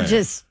 39. And you're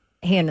just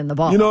handing the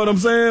ball. You know what I'm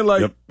saying?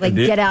 Like,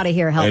 get out of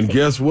here healthy. And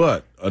guess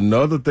what?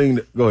 Another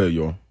thing go ahead,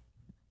 Yor.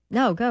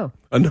 No, go.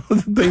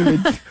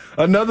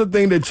 Another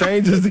thing that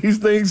changes these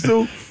things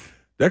too,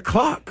 that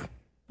clock.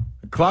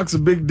 The clock's a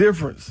big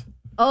difference.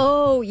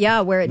 Oh,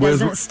 yeah, where it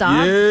doesn't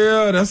stop.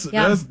 Yeah,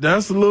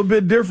 that's a little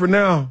bit different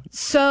now.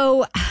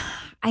 So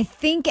I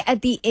think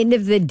at the end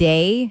of the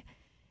day,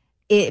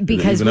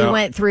 because we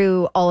went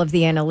through all of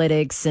the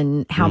analytics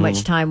and how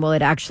much time will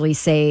it actually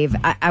save.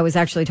 I was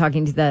actually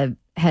talking to the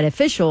head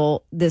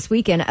official this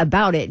weekend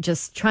about it,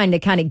 just trying to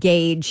kind of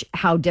gauge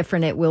how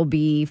different it will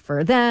be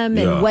for them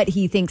and what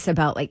he thinks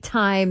about like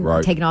time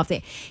taking off.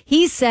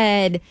 He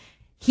said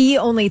he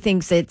only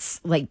thinks it's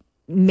like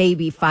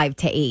maybe 5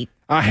 to 8.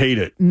 I hate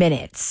it.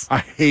 Minutes. I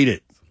hate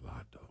it.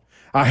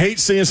 I hate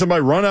seeing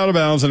somebody run out of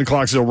bounds and the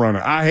clock's still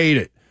running. I hate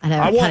it. I know.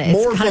 I want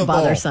more it's kind football.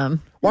 of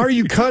bothersome. Why are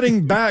you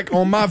cutting back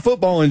on my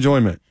football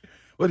enjoyment?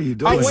 What are you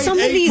doing? Some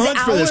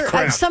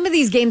of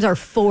these games are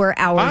 4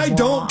 hours I long.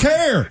 don't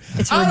care.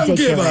 It's I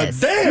ridiculous.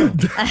 don't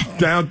give a damn.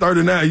 Down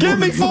 39. Give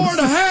me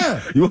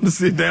 4.5. You want to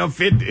sit down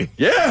 50?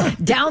 Yeah.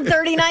 Down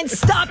 39.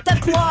 Stop the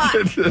clock.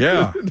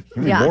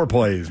 Yeah. More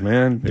plays,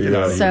 man. Get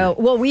out of here.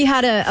 Well, we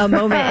had a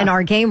moment in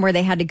our game where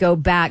they had to go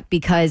back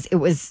because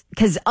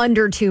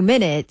under 2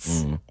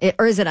 minutes,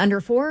 or is it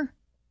under 4?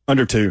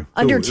 Under 2.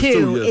 Under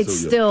 2,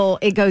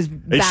 it goes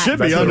back. It should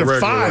be under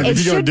 5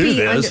 if you're going to do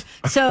this.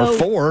 Or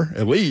 4,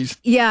 at least.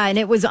 Yeah, and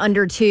it was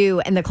under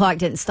 2, and the clock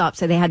didn't stop,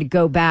 so they had to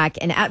go back.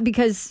 And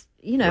because,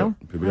 people got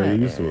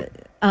used to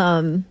it.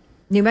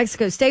 New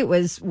Mexico State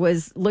was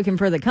looking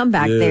for the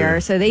comeback there,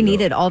 so they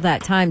needed all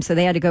that time, so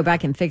they had to go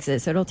back and fix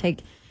it. So it'll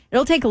take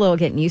a little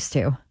getting used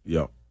to.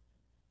 Yep.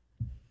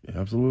 Yeah,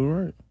 absolutely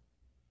right.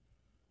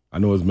 I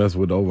know it's messing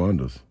with the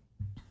over-unders.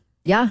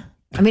 Yeah.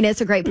 I mean,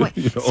 it's a great point.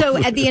 So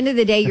at the end of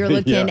the day, you're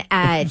looking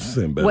at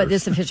what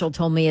this official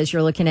told me is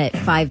you're looking at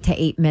 5 to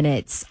 8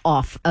 minutes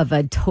off of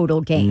a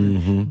total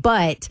game.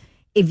 But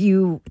if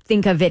you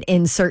think of it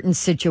in certain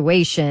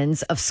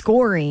situations of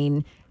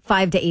scoring,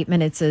 5 to 8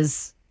 minutes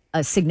is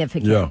a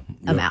significant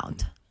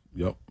amount.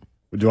 Yep.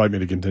 Would you like me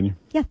to continue?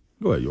 Yeah.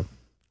 Go ahead, Yo.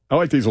 I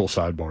like these little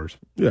sidebars.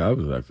 Yeah, I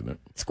was an accident.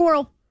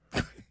 Squirrel.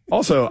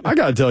 Also, I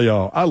got to tell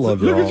y'all, I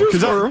love y'all.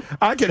 Because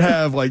I could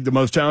have like the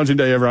most challenging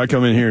day ever. I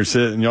come in here and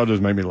sit, and y'all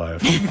just make me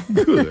laugh.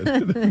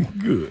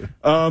 Good.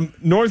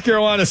 North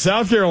Carolina,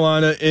 South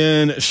Carolina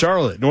in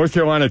Charlotte. North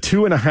Carolina,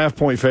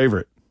 2.5-point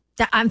favorite.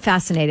 I'm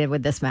fascinated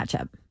with this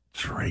matchup.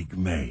 Drake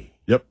May.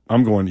 Yep,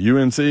 I'm going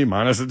UNC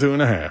minus the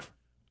 2.5.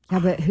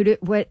 Yeah,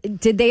 but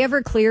did they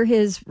ever clear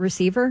his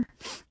receiver?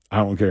 I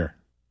don't care.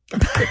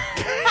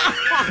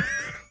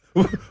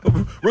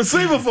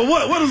 Receiver for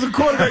what? What does a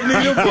quarterback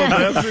need him for,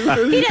 man?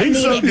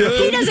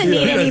 He doesn't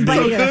need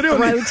anybody to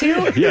throw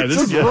to. Yeah,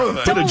 this is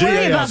Don't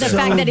worry about the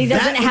fact that he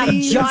doesn't have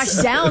Josh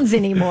Downs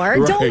anymore.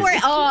 Right. Don't worry.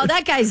 Oh,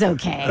 that guy's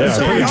okay. Yeah,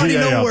 So we already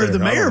know where there. the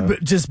mayor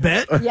just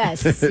bet.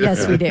 Yes,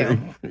 we do.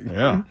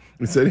 Yeah.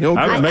 He said he don't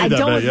care. I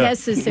don't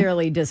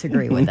necessarily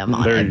disagree with them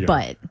on it,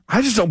 but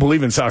I just don't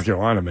believe in South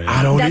Carolina, man.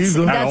 I don't that's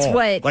either. that's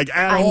what Like,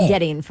 at I'm all.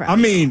 getting from. I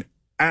mean,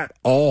 at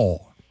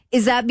all.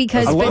 Is that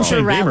because I love Spencer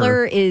Shane Beamer.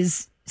 Rattler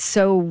is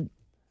so?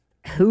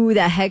 Who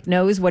the heck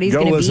knows what he's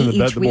Go going to listen be to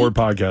Bet each the week? Board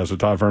podcast with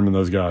Todd Furman and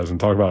those guys and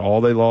talk about all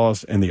they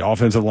lost and the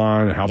offensive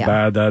line and how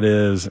bad that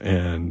is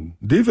and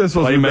Defense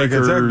supposed to be back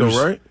in attack,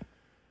 though, right?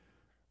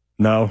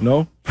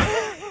 No.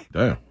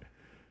 Damn.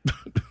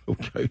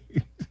 Okay.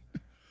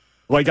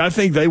 Like, I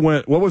think they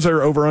went, what was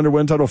their over-under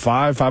win total?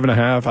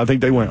 5.5? I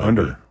think they went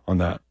under on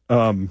that.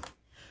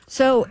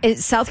 So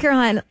South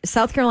Carolina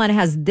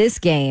has this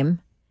game.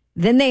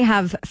 Then they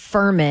have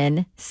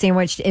Furman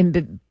sandwiched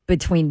in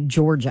between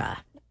Georgia.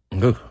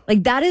 Ugh.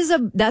 Like that's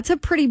a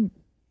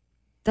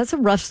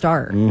rough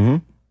start. Mm-hmm.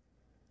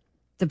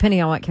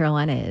 Depending on what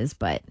Carolina is,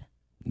 but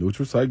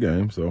Neutral site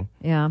game, so.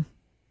 yeah.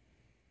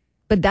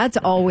 But that's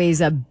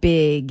always a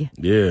big.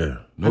 Yeah,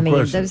 no I mean,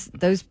 question.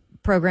 those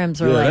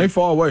programs are They like ain't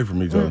far away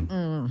from each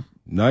other.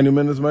 90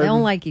 minutes, maybe? they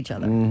don't like each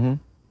other.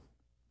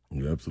 Mm-hmm.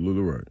 You're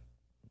absolutely right.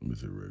 Let me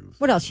see the regulars.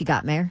 What else you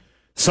got, Mayor?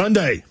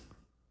 Sunday,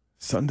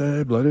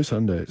 Bloody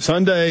Sunday.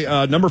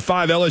 Sunday, number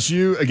 5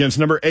 LSU against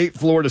number 8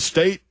 Florida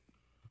State.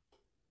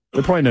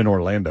 They're playing in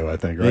Orlando, I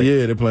think, right?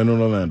 Yeah, they're playing in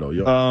Orlando.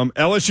 Yep.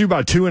 LSU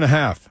by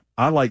 2.5.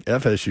 I like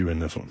FSU in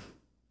this one.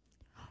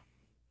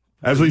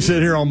 As we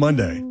sit here on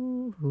Monday.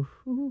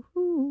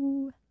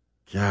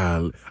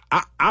 God,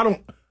 I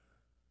don't.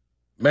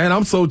 Man,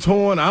 I'm so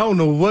torn. I don't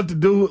know what to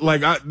do.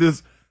 Like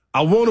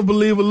I want to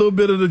believe a little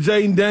bit of the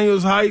Jaden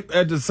Daniels hype.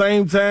 At the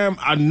same time,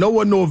 I know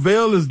what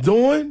Norvell is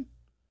doing.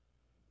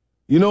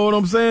 You know what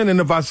I'm saying? And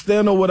if I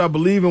stand on what I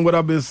believe and what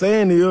I've been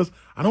saying is,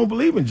 I don't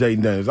believe in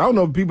Jaden Daniels. I don't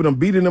know if people done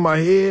beat it in my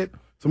head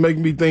to make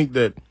me think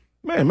that,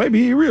 man,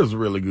 maybe he is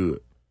really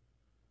good.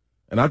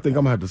 And I think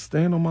I'm going to have to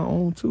stand on my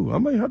own, too. I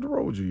may have to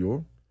roll with you,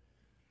 Yor.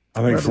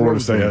 I think Florida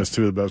State has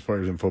 2 of the best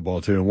players in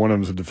football, too, and one of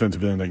them is a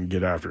defensive end that can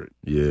get after it.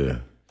 Yeah.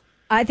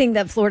 I think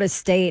that Florida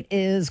State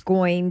is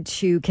going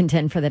to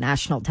contend for the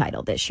national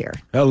title this year.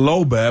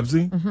 Hello,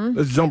 Babsy. Mm-hmm.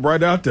 Let's jump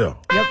right out there.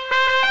 Yep.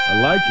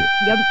 I like it.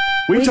 Yep.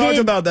 We talked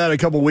about that a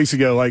couple of weeks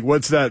ago. Like,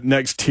 what's that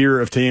next tier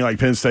of team, like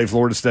Penn State,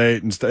 Florida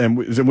State, and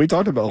we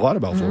talked about a lot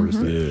about Florida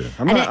State. Yeah.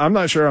 I'm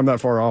not sure I'm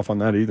that far off on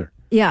that either.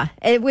 Yeah,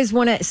 it was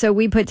so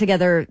we put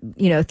together,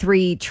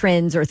 3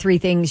 trends or 3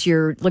 things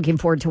you're looking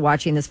forward to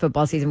watching this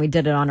football season. We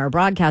did it on our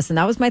broadcast, and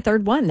that was my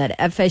third one, that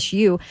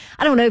FSU.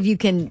 I don't know if you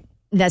can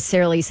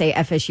necessarily say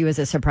FSU is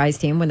a surprise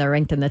team when they're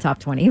ranked in the top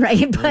 20,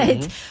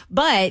 right?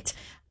 But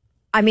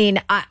I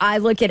mean, I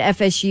look at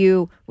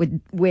FSU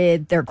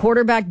with their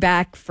quarterback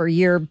back for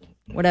year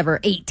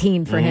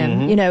 18 for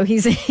him.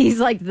 He's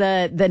like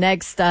the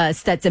next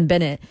Stetson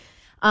Bennett.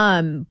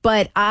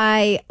 But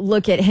I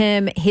look at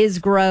him, his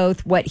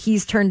growth, what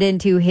he's turned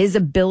into, his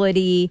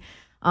ability,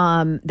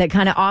 the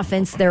kind of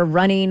offense they're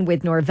running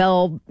with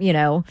Norvell,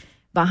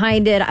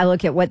 behind it. I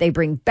look at what they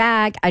bring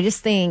back. I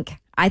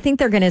think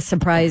they're going to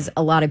surprise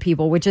a lot of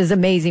people, which is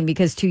amazing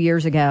because 2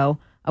 years ago,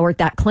 I worked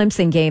that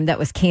Clemson game that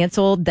was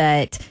canceled,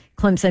 that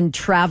Clemson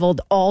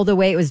traveled all the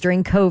way. It was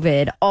during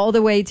COVID, all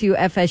the way to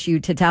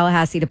FSU, to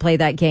Tallahassee to play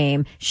that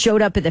game,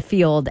 showed up at the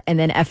field, and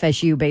then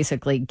FSU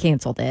basically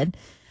canceled it.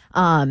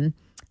 And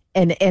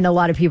a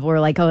lot of people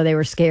were like, oh, they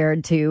were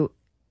scared to,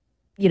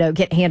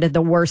 get handed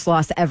the worst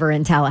loss ever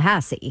in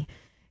Tallahassee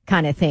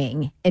kind of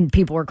thing. And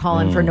people were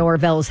calling for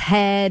Norvell's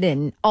head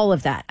and all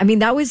of that. I mean,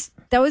 that was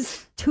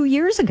 2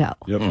 years ago.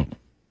 Yep.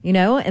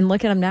 And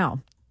look at them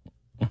now.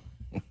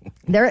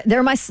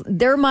 They're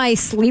my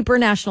sleeper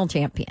national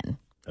champion.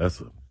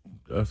 That's a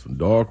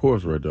dark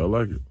horse right there. I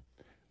like it.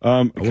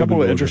 A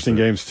couple of interesting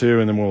games too,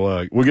 and then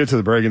we'll get to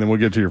the break, and then we'll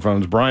get to your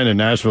phones. Brian in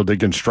Nashville did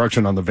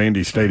construction on the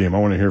Vandy Stadium. I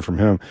want to hear from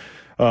him.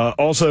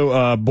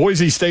 Also,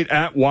 Boise State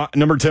at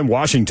number 10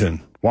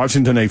 Washington.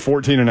 Washington, a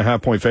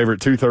 14.5-point favorite,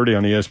 2:30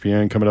 on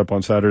ESPN coming up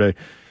on Saturday.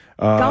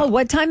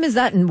 What time is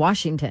that in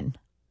Washington?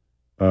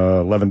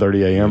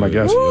 11:30 a.m. I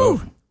guess.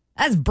 Woo,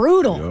 that's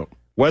brutal. Yep.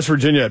 West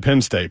Virginia at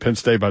Penn State. Penn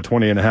State by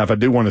 20.5. I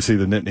do want to see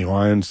the Nittany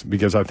Lions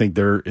because I think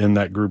they're in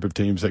that group of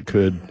teams that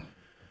could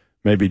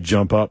maybe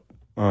jump up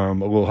a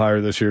little higher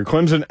this year.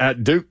 Clemson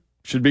at Duke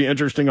should be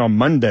interesting on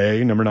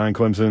Monday. Number 9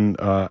 Clemson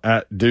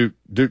at Duke.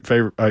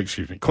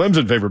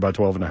 Clemson favored by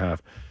 12.5.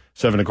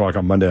 7 o'clock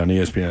on Monday on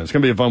ESPN. It's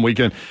going to be a fun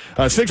weekend.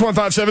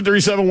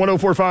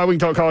 615-737-1045. We can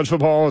talk college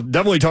football.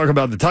 Definitely talk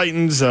about the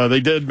Titans.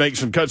 They did make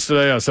some cuts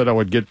today. I said I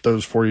would get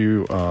those for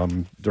you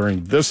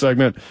during this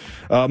segment.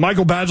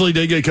 Michael Badgley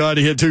did get cut.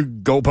 He hit 2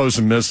 goalposts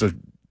and missed a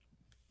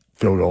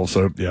field goal.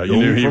 So, yeah, you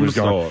knew he was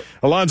gone.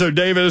 Alonzo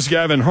Davis,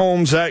 Gavin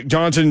Holmes, Zach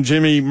Johnson,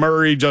 Jimmy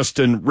Murray,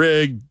 Justin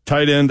Rigg,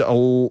 tight end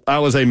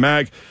Alize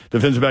Mack,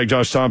 defensive back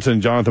Josh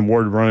Thompson, Jonathan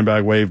Ward, running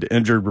back waived,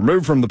 injured,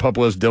 removed from the PUP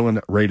list,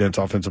 Dylan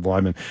Radence, offensive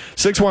lineman.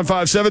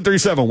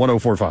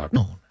 615-737-1045.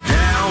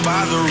 Down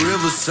by the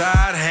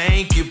riverside,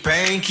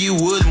 hanky-panky,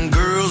 with them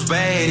girls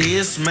bad,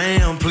 yes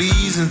ma'am,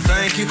 please and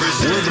thank you.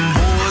 With them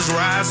boys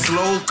ride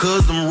slow,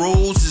 cause them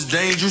roads is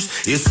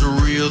dangerous. It's a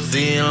real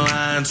thin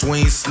line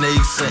between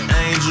snakes and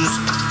angels.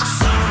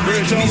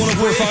 It's on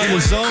 104.5 The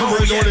Zone.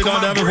 We're going to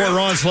Don Davenport,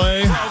 Ron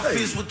Slay.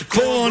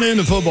 Full on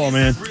into football,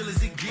 man.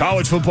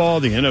 College football,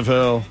 the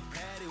NFL.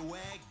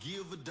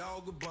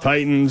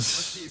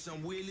 Titans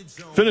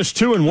finished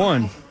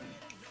 2-1.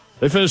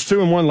 They finished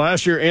 2-1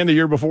 last year and the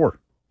year before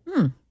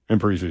in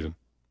preseason.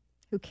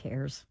 Who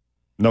cares?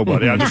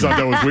 Nobody. I just thought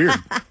that was weird.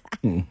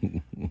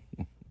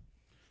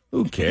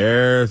 Who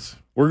cares?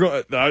 We're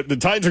going. The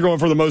Titans are going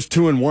for the most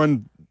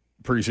 2-1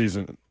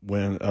 preseason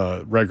win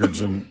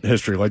records in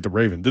history, like the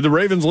Ravens. Did the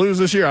Ravens lose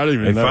this year? I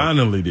didn't even know. They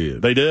finally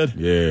did. They did?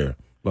 Yeah.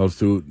 Lost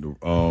to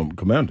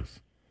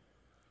Commanders.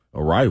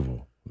 A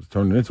rival. It was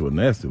turning into a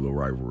nasty little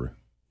rivalry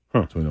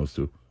between those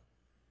two.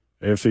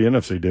 AFC,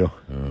 NFC deal.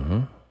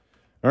 Uh-huh.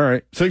 All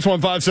right.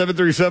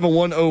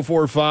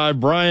 615-737-1045.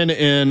 Brian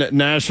in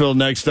Nashville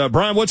next up.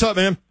 Brian, what's up,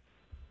 man?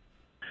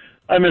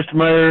 Hi, Mr.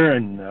 Mayor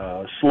and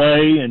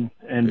Slay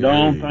and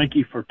Dawn. Thank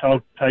you for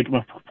taking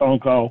my phone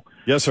call.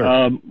 Yes, sir.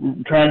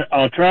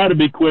 I'll try to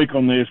be quick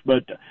on this,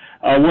 but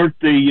I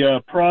worked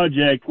the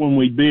project when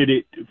we bid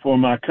it for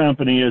my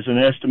company as an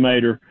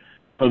estimator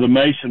for the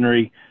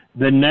masonry.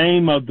 The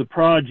name of the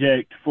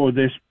project for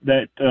that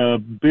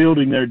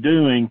building they're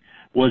doing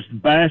was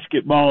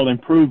basketball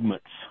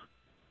improvements.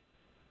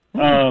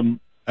 At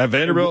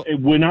Vanderbilt?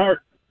 When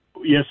our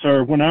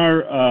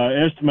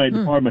estimate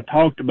department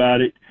talked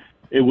about it,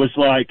 it was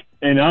like,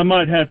 and I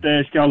might have to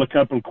ask y'all a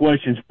couple of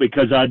questions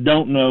because I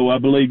don't know. I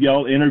believe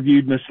y'all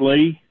interviewed Miss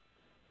Lee.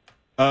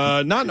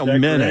 Not in a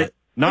minute. Correct?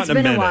 Not in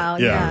a minute. A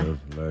while, yeah.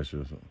 Last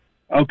year or something.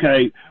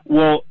 Okay.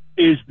 Well,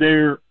 is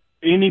there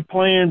any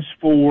plans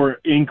for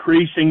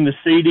increasing the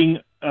seating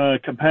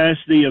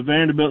capacity of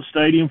Vanderbilt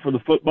Stadium for the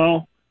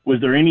football? Was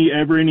there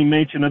ever any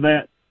mention of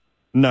that?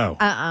 No.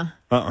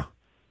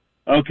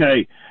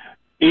 Okay.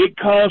 It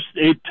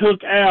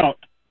took out,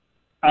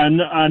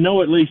 I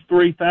know at least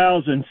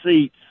 3,000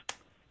 seats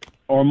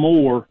or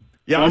more.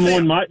 Yeah,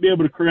 Someone might be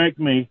able to correct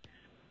me.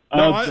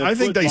 No, I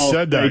think they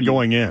said that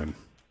going in.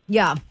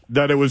 Yeah.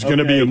 That it was going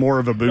to be more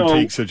of a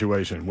boutique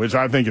situation, which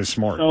I think is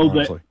smart,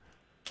 honestly.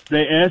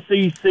 The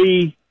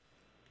SEC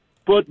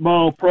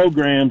football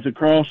programs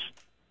across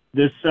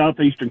this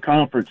Southeastern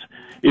Conference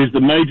is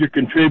the major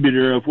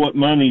contributor of what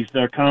monies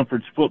their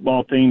conference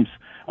football teams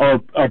or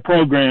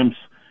programs.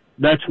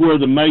 That's where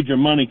the major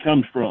money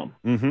comes from.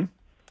 Mm-hmm.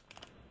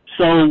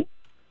 So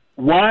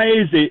why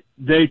is it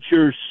that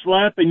you're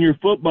slapping your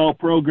football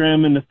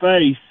program in the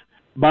face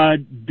by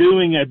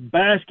doing a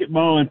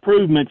basketball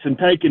improvements and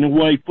taking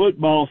away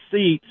football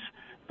seats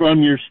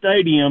from your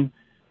stadium,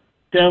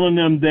 telling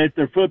them that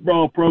their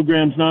football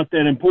program's not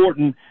that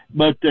important,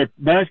 but their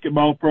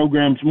basketball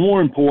program's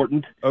more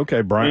important?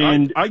 Okay,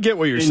 Brian, I get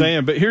what you're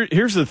saying, but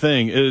here's the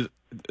thing is,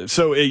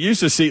 so it used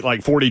to seat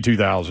like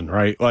 42,000,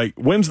 right? Like,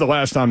 when's the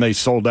last time they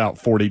sold out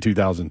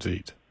 42,000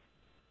 seats?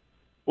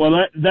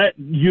 Well, that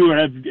you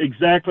are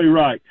exactly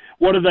right.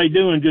 What are they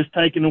doing? Just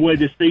taking away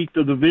the seats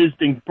of the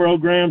visiting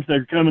programs that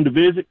are coming to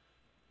visit?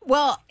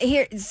 Well,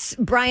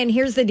 Brian,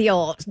 here's the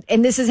deal.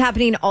 And this is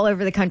happening all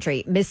over the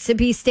country.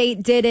 Mississippi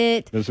State did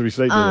it.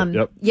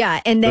 Yep.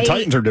 Yeah. And the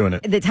Titans are doing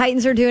it. The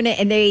Titans are doing it,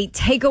 and they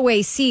take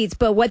away seats.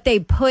 But what they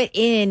put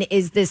in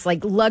is this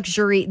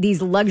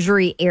these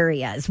luxury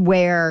areas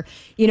where,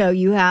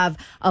 you have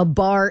a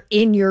bar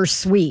in your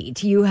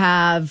suite. You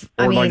have,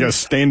 a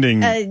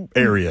standing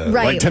area.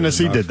 Right. Like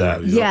Tennessee did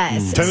that.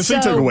 Yes. Tennessee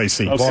took away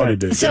seats.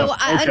 Okay. So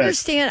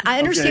I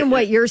understand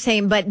what you're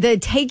saying, but the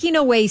taking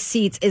away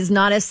seats is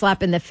not a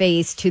slap in the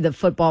face to the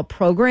football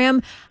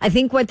program. I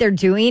think what they're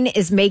doing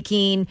is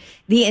making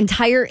the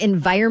entire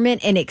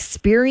environment and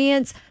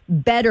experience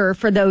better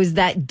for those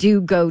that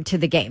do go to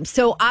the game.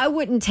 So I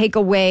wouldn't take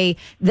away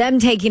them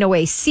taking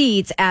away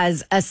seats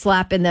as a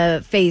slap in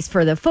the face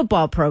for the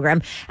football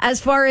program.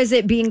 As far as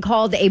it being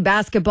called a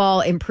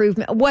basketball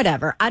improvement,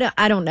 whatever. I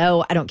don't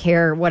know. I don't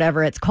care,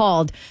 whatever it's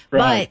called.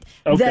 Right.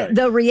 But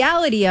the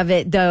reality of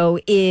it, though,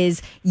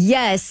 is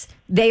yes,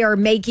 they are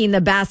making the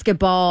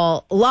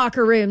basketball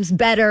locker rooms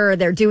better.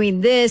 They're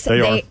doing this.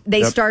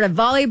 They start a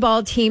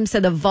volleyball team, so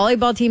the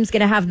volleyball team's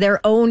going to have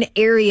their own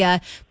area.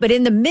 But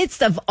in the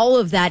midst of all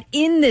of that,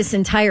 in this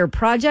entire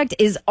project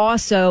is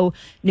also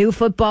new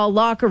football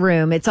locker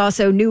room. It's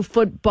also new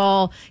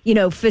football,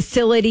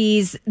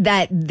 facilities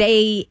that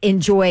they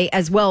enjoy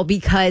as well,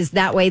 because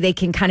that way they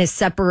can kind of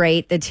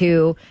separate the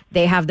two.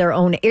 They have their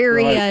own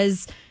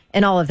areas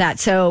and all of that.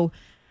 So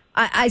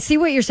I see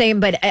what you're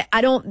saying, but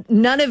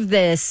none of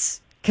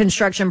this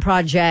construction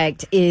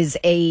project is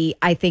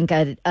I think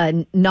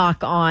a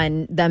knock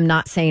on them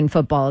not saying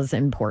football is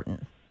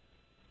important.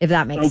 if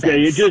that makes sense.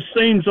 Okay, it just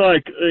seemed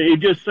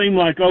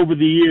like over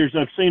the years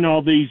I've seen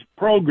all these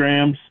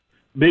programs,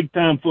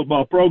 big-time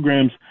football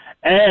programs,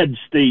 add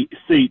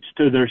seats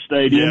to their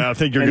stadium. Yeah, I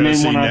think you're going to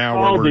see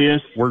now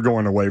we're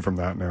going away from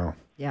that now.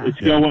 Yeah. It's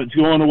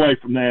going away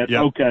from that.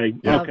 Yep. Okay.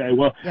 Yep. Okay.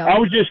 Well, Yep. I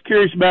was just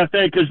curious about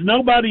that because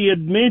nobody had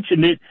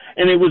mentioned it,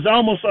 and it was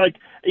almost like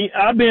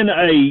I've been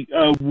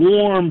a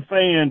warm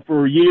fan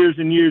for years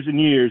and years and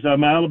years.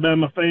 I'm an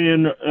Alabama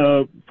fan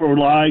for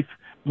life,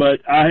 but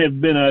I have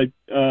been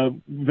a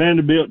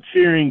Vanderbilt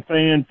cheering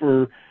fan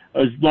for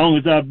as long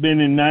as I've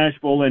been in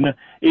Nashville, and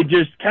it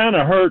just kind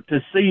of hurt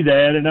to see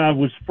that, and I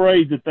was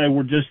afraid that they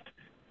were just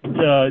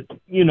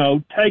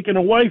taken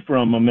away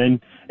from them.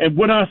 And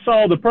when I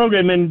saw the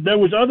program, and there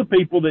was other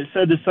people that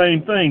said the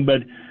same thing,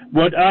 but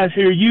what I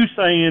hear you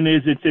saying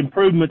is it's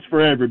improvements for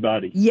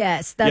everybody.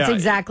 Yes, that's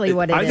exactly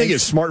what it is. I think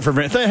it's smart for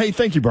Hey,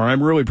 thank you, Brian.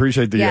 I really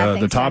appreciate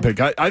the topic.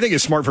 I think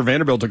it's smart for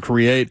Vanderbilt to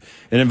create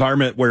an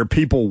environment where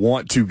people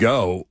want to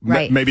go,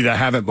 right. Maybe that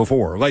haven't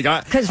before.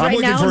 Because right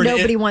now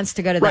nobody wants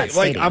to go to that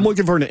stadium. I'm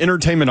looking for an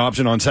entertainment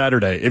option on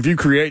Saturday. If you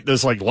create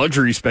this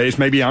luxury space,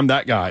 maybe I'm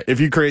that guy.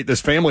 If you create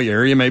this family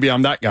area, maybe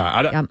I'm that guy.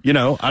 I don't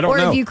know. Or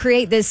if you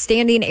create this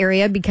standing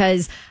area,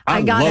 because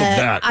I got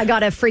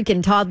a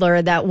freaking toddler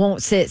that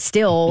won't sit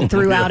still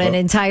throughout an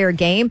entire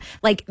game.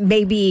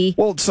 Maybe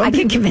I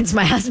can convince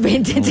my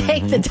husband to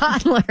take the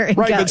toddler and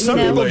go. But some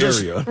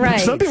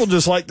people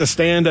just like to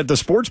stand at the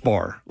sports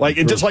bar,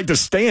 and just like to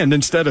stand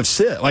instead of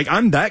sit.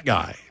 I'm that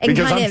guy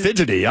because I'm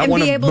fidgety. I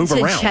want to move around. And be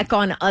able to check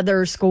on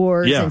other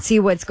scores and see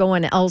what's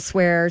going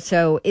elsewhere.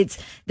 So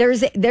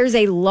there's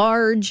a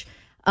large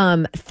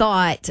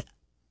thought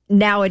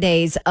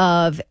nowadays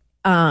of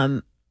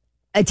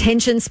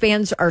attention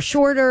spans are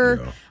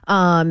shorter.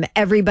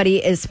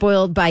 Everybody is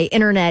spoiled by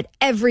internet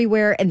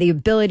everywhere and the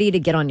ability to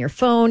get on your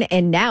phone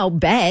and now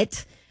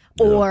bet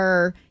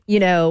or,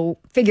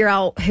 figure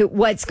out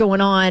what's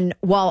going on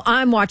while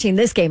I'm watching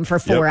this game for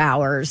 4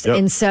 hours. Yep.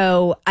 And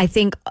so I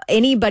think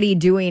anybody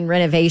doing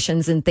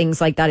renovations and things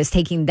like that is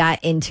taking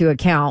that into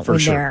account when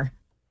they're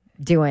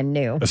doing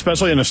new.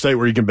 Especially in a state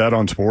where you can bet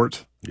on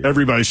sports. Yeah.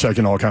 Everybody's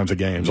checking all kinds of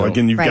games.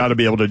 And you've got to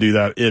be able to do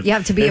that. You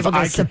have to be able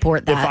to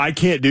support that. If I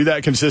can't do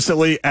that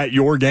consistently at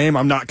your game,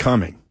 I'm not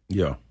coming.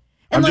 Yeah.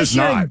 Unless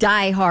you're a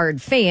diehard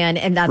fan,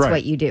 and that's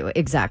what you do.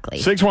 Exactly.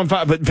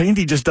 615, but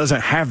Vandy just doesn't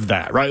have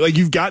that, right?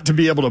 You've got to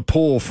be able to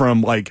pull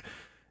from,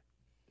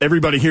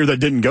 everybody here that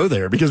didn't go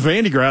there, because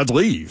Vandy grads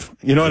leave.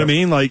 You know what I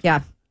mean?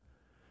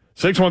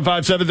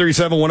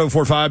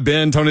 615-737-1045.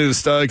 Ben, Tony the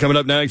Stud coming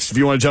up next. If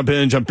you want to jump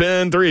in.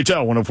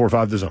 3HL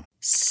 1045 The Zone.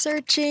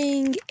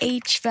 Searching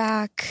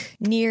HVAC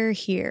near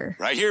here.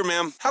 Right here,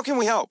 ma'am. How can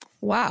we help?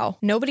 Wow.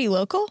 Nobody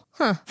local?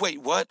 Huh.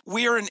 Wait, what?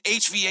 We are an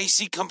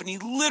HVAC company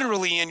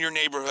literally in your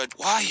neighborhood.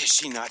 Why is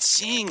she not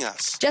seeing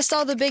us? Just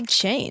all the big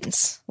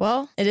chains.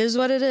 Well, it is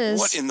what it is.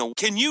 What in the...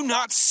 Can you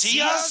not see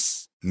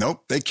us?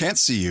 Nope, they can't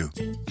see you.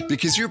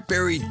 Because you're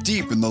buried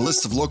deep in the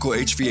list of local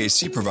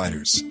HVAC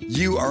providers.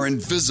 You are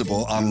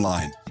invisible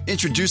online.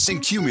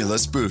 Introducing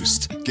Cumulus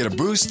Boost. Get a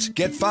boost,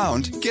 get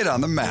found, get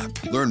on the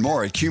map. Learn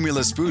more at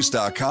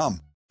cumulusboost.com.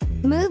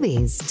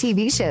 Movies,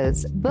 TV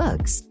shows,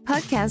 books,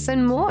 podcasts,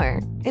 and more.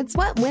 It's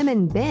what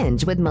women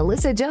binge with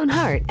Melissa Joan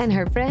Hart and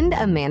her friend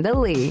Amanda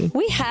Lee.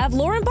 We have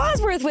Lauren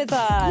Bosworth with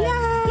us.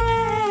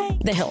 Yay!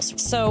 The Hills.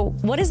 So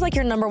what is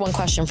your number one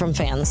question from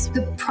fans?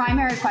 The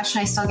primary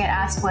question I still get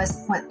asked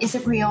was, "What is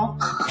it real?"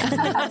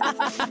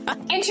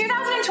 In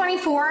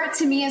 2024,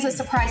 to me, is a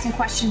surprising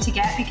question to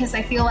get because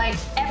I feel like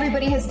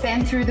everybody has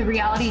been through the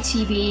reality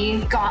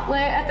TV gauntlet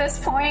at this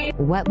point.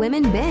 What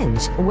women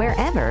binge,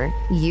 wherever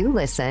you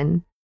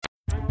listen.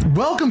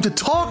 Welcome to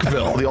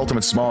Talkville, the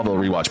ultimate Smallville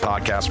rewatch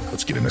podcast.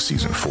 Let's get into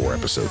season 4,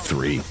 episode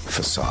 3,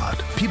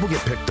 Facade. People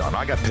get picked on.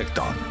 I got picked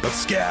on. But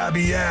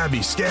Scabby,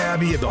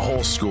 the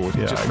whole school.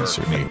 Yeah, just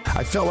hurt me.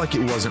 I felt like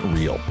it wasn't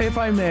real. If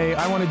I may,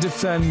 I want to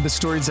defend the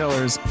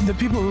storytellers. The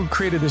people who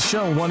created the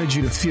show wanted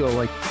you to feel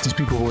like these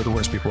people were the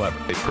worst people ever.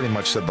 They pretty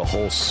much said the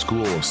whole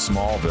school of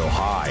Smallville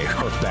High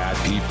are bad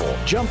people.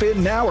 Jump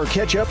in now or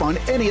catch up on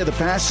any of the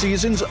past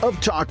seasons of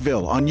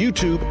Talkville on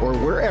YouTube or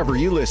wherever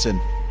you listen.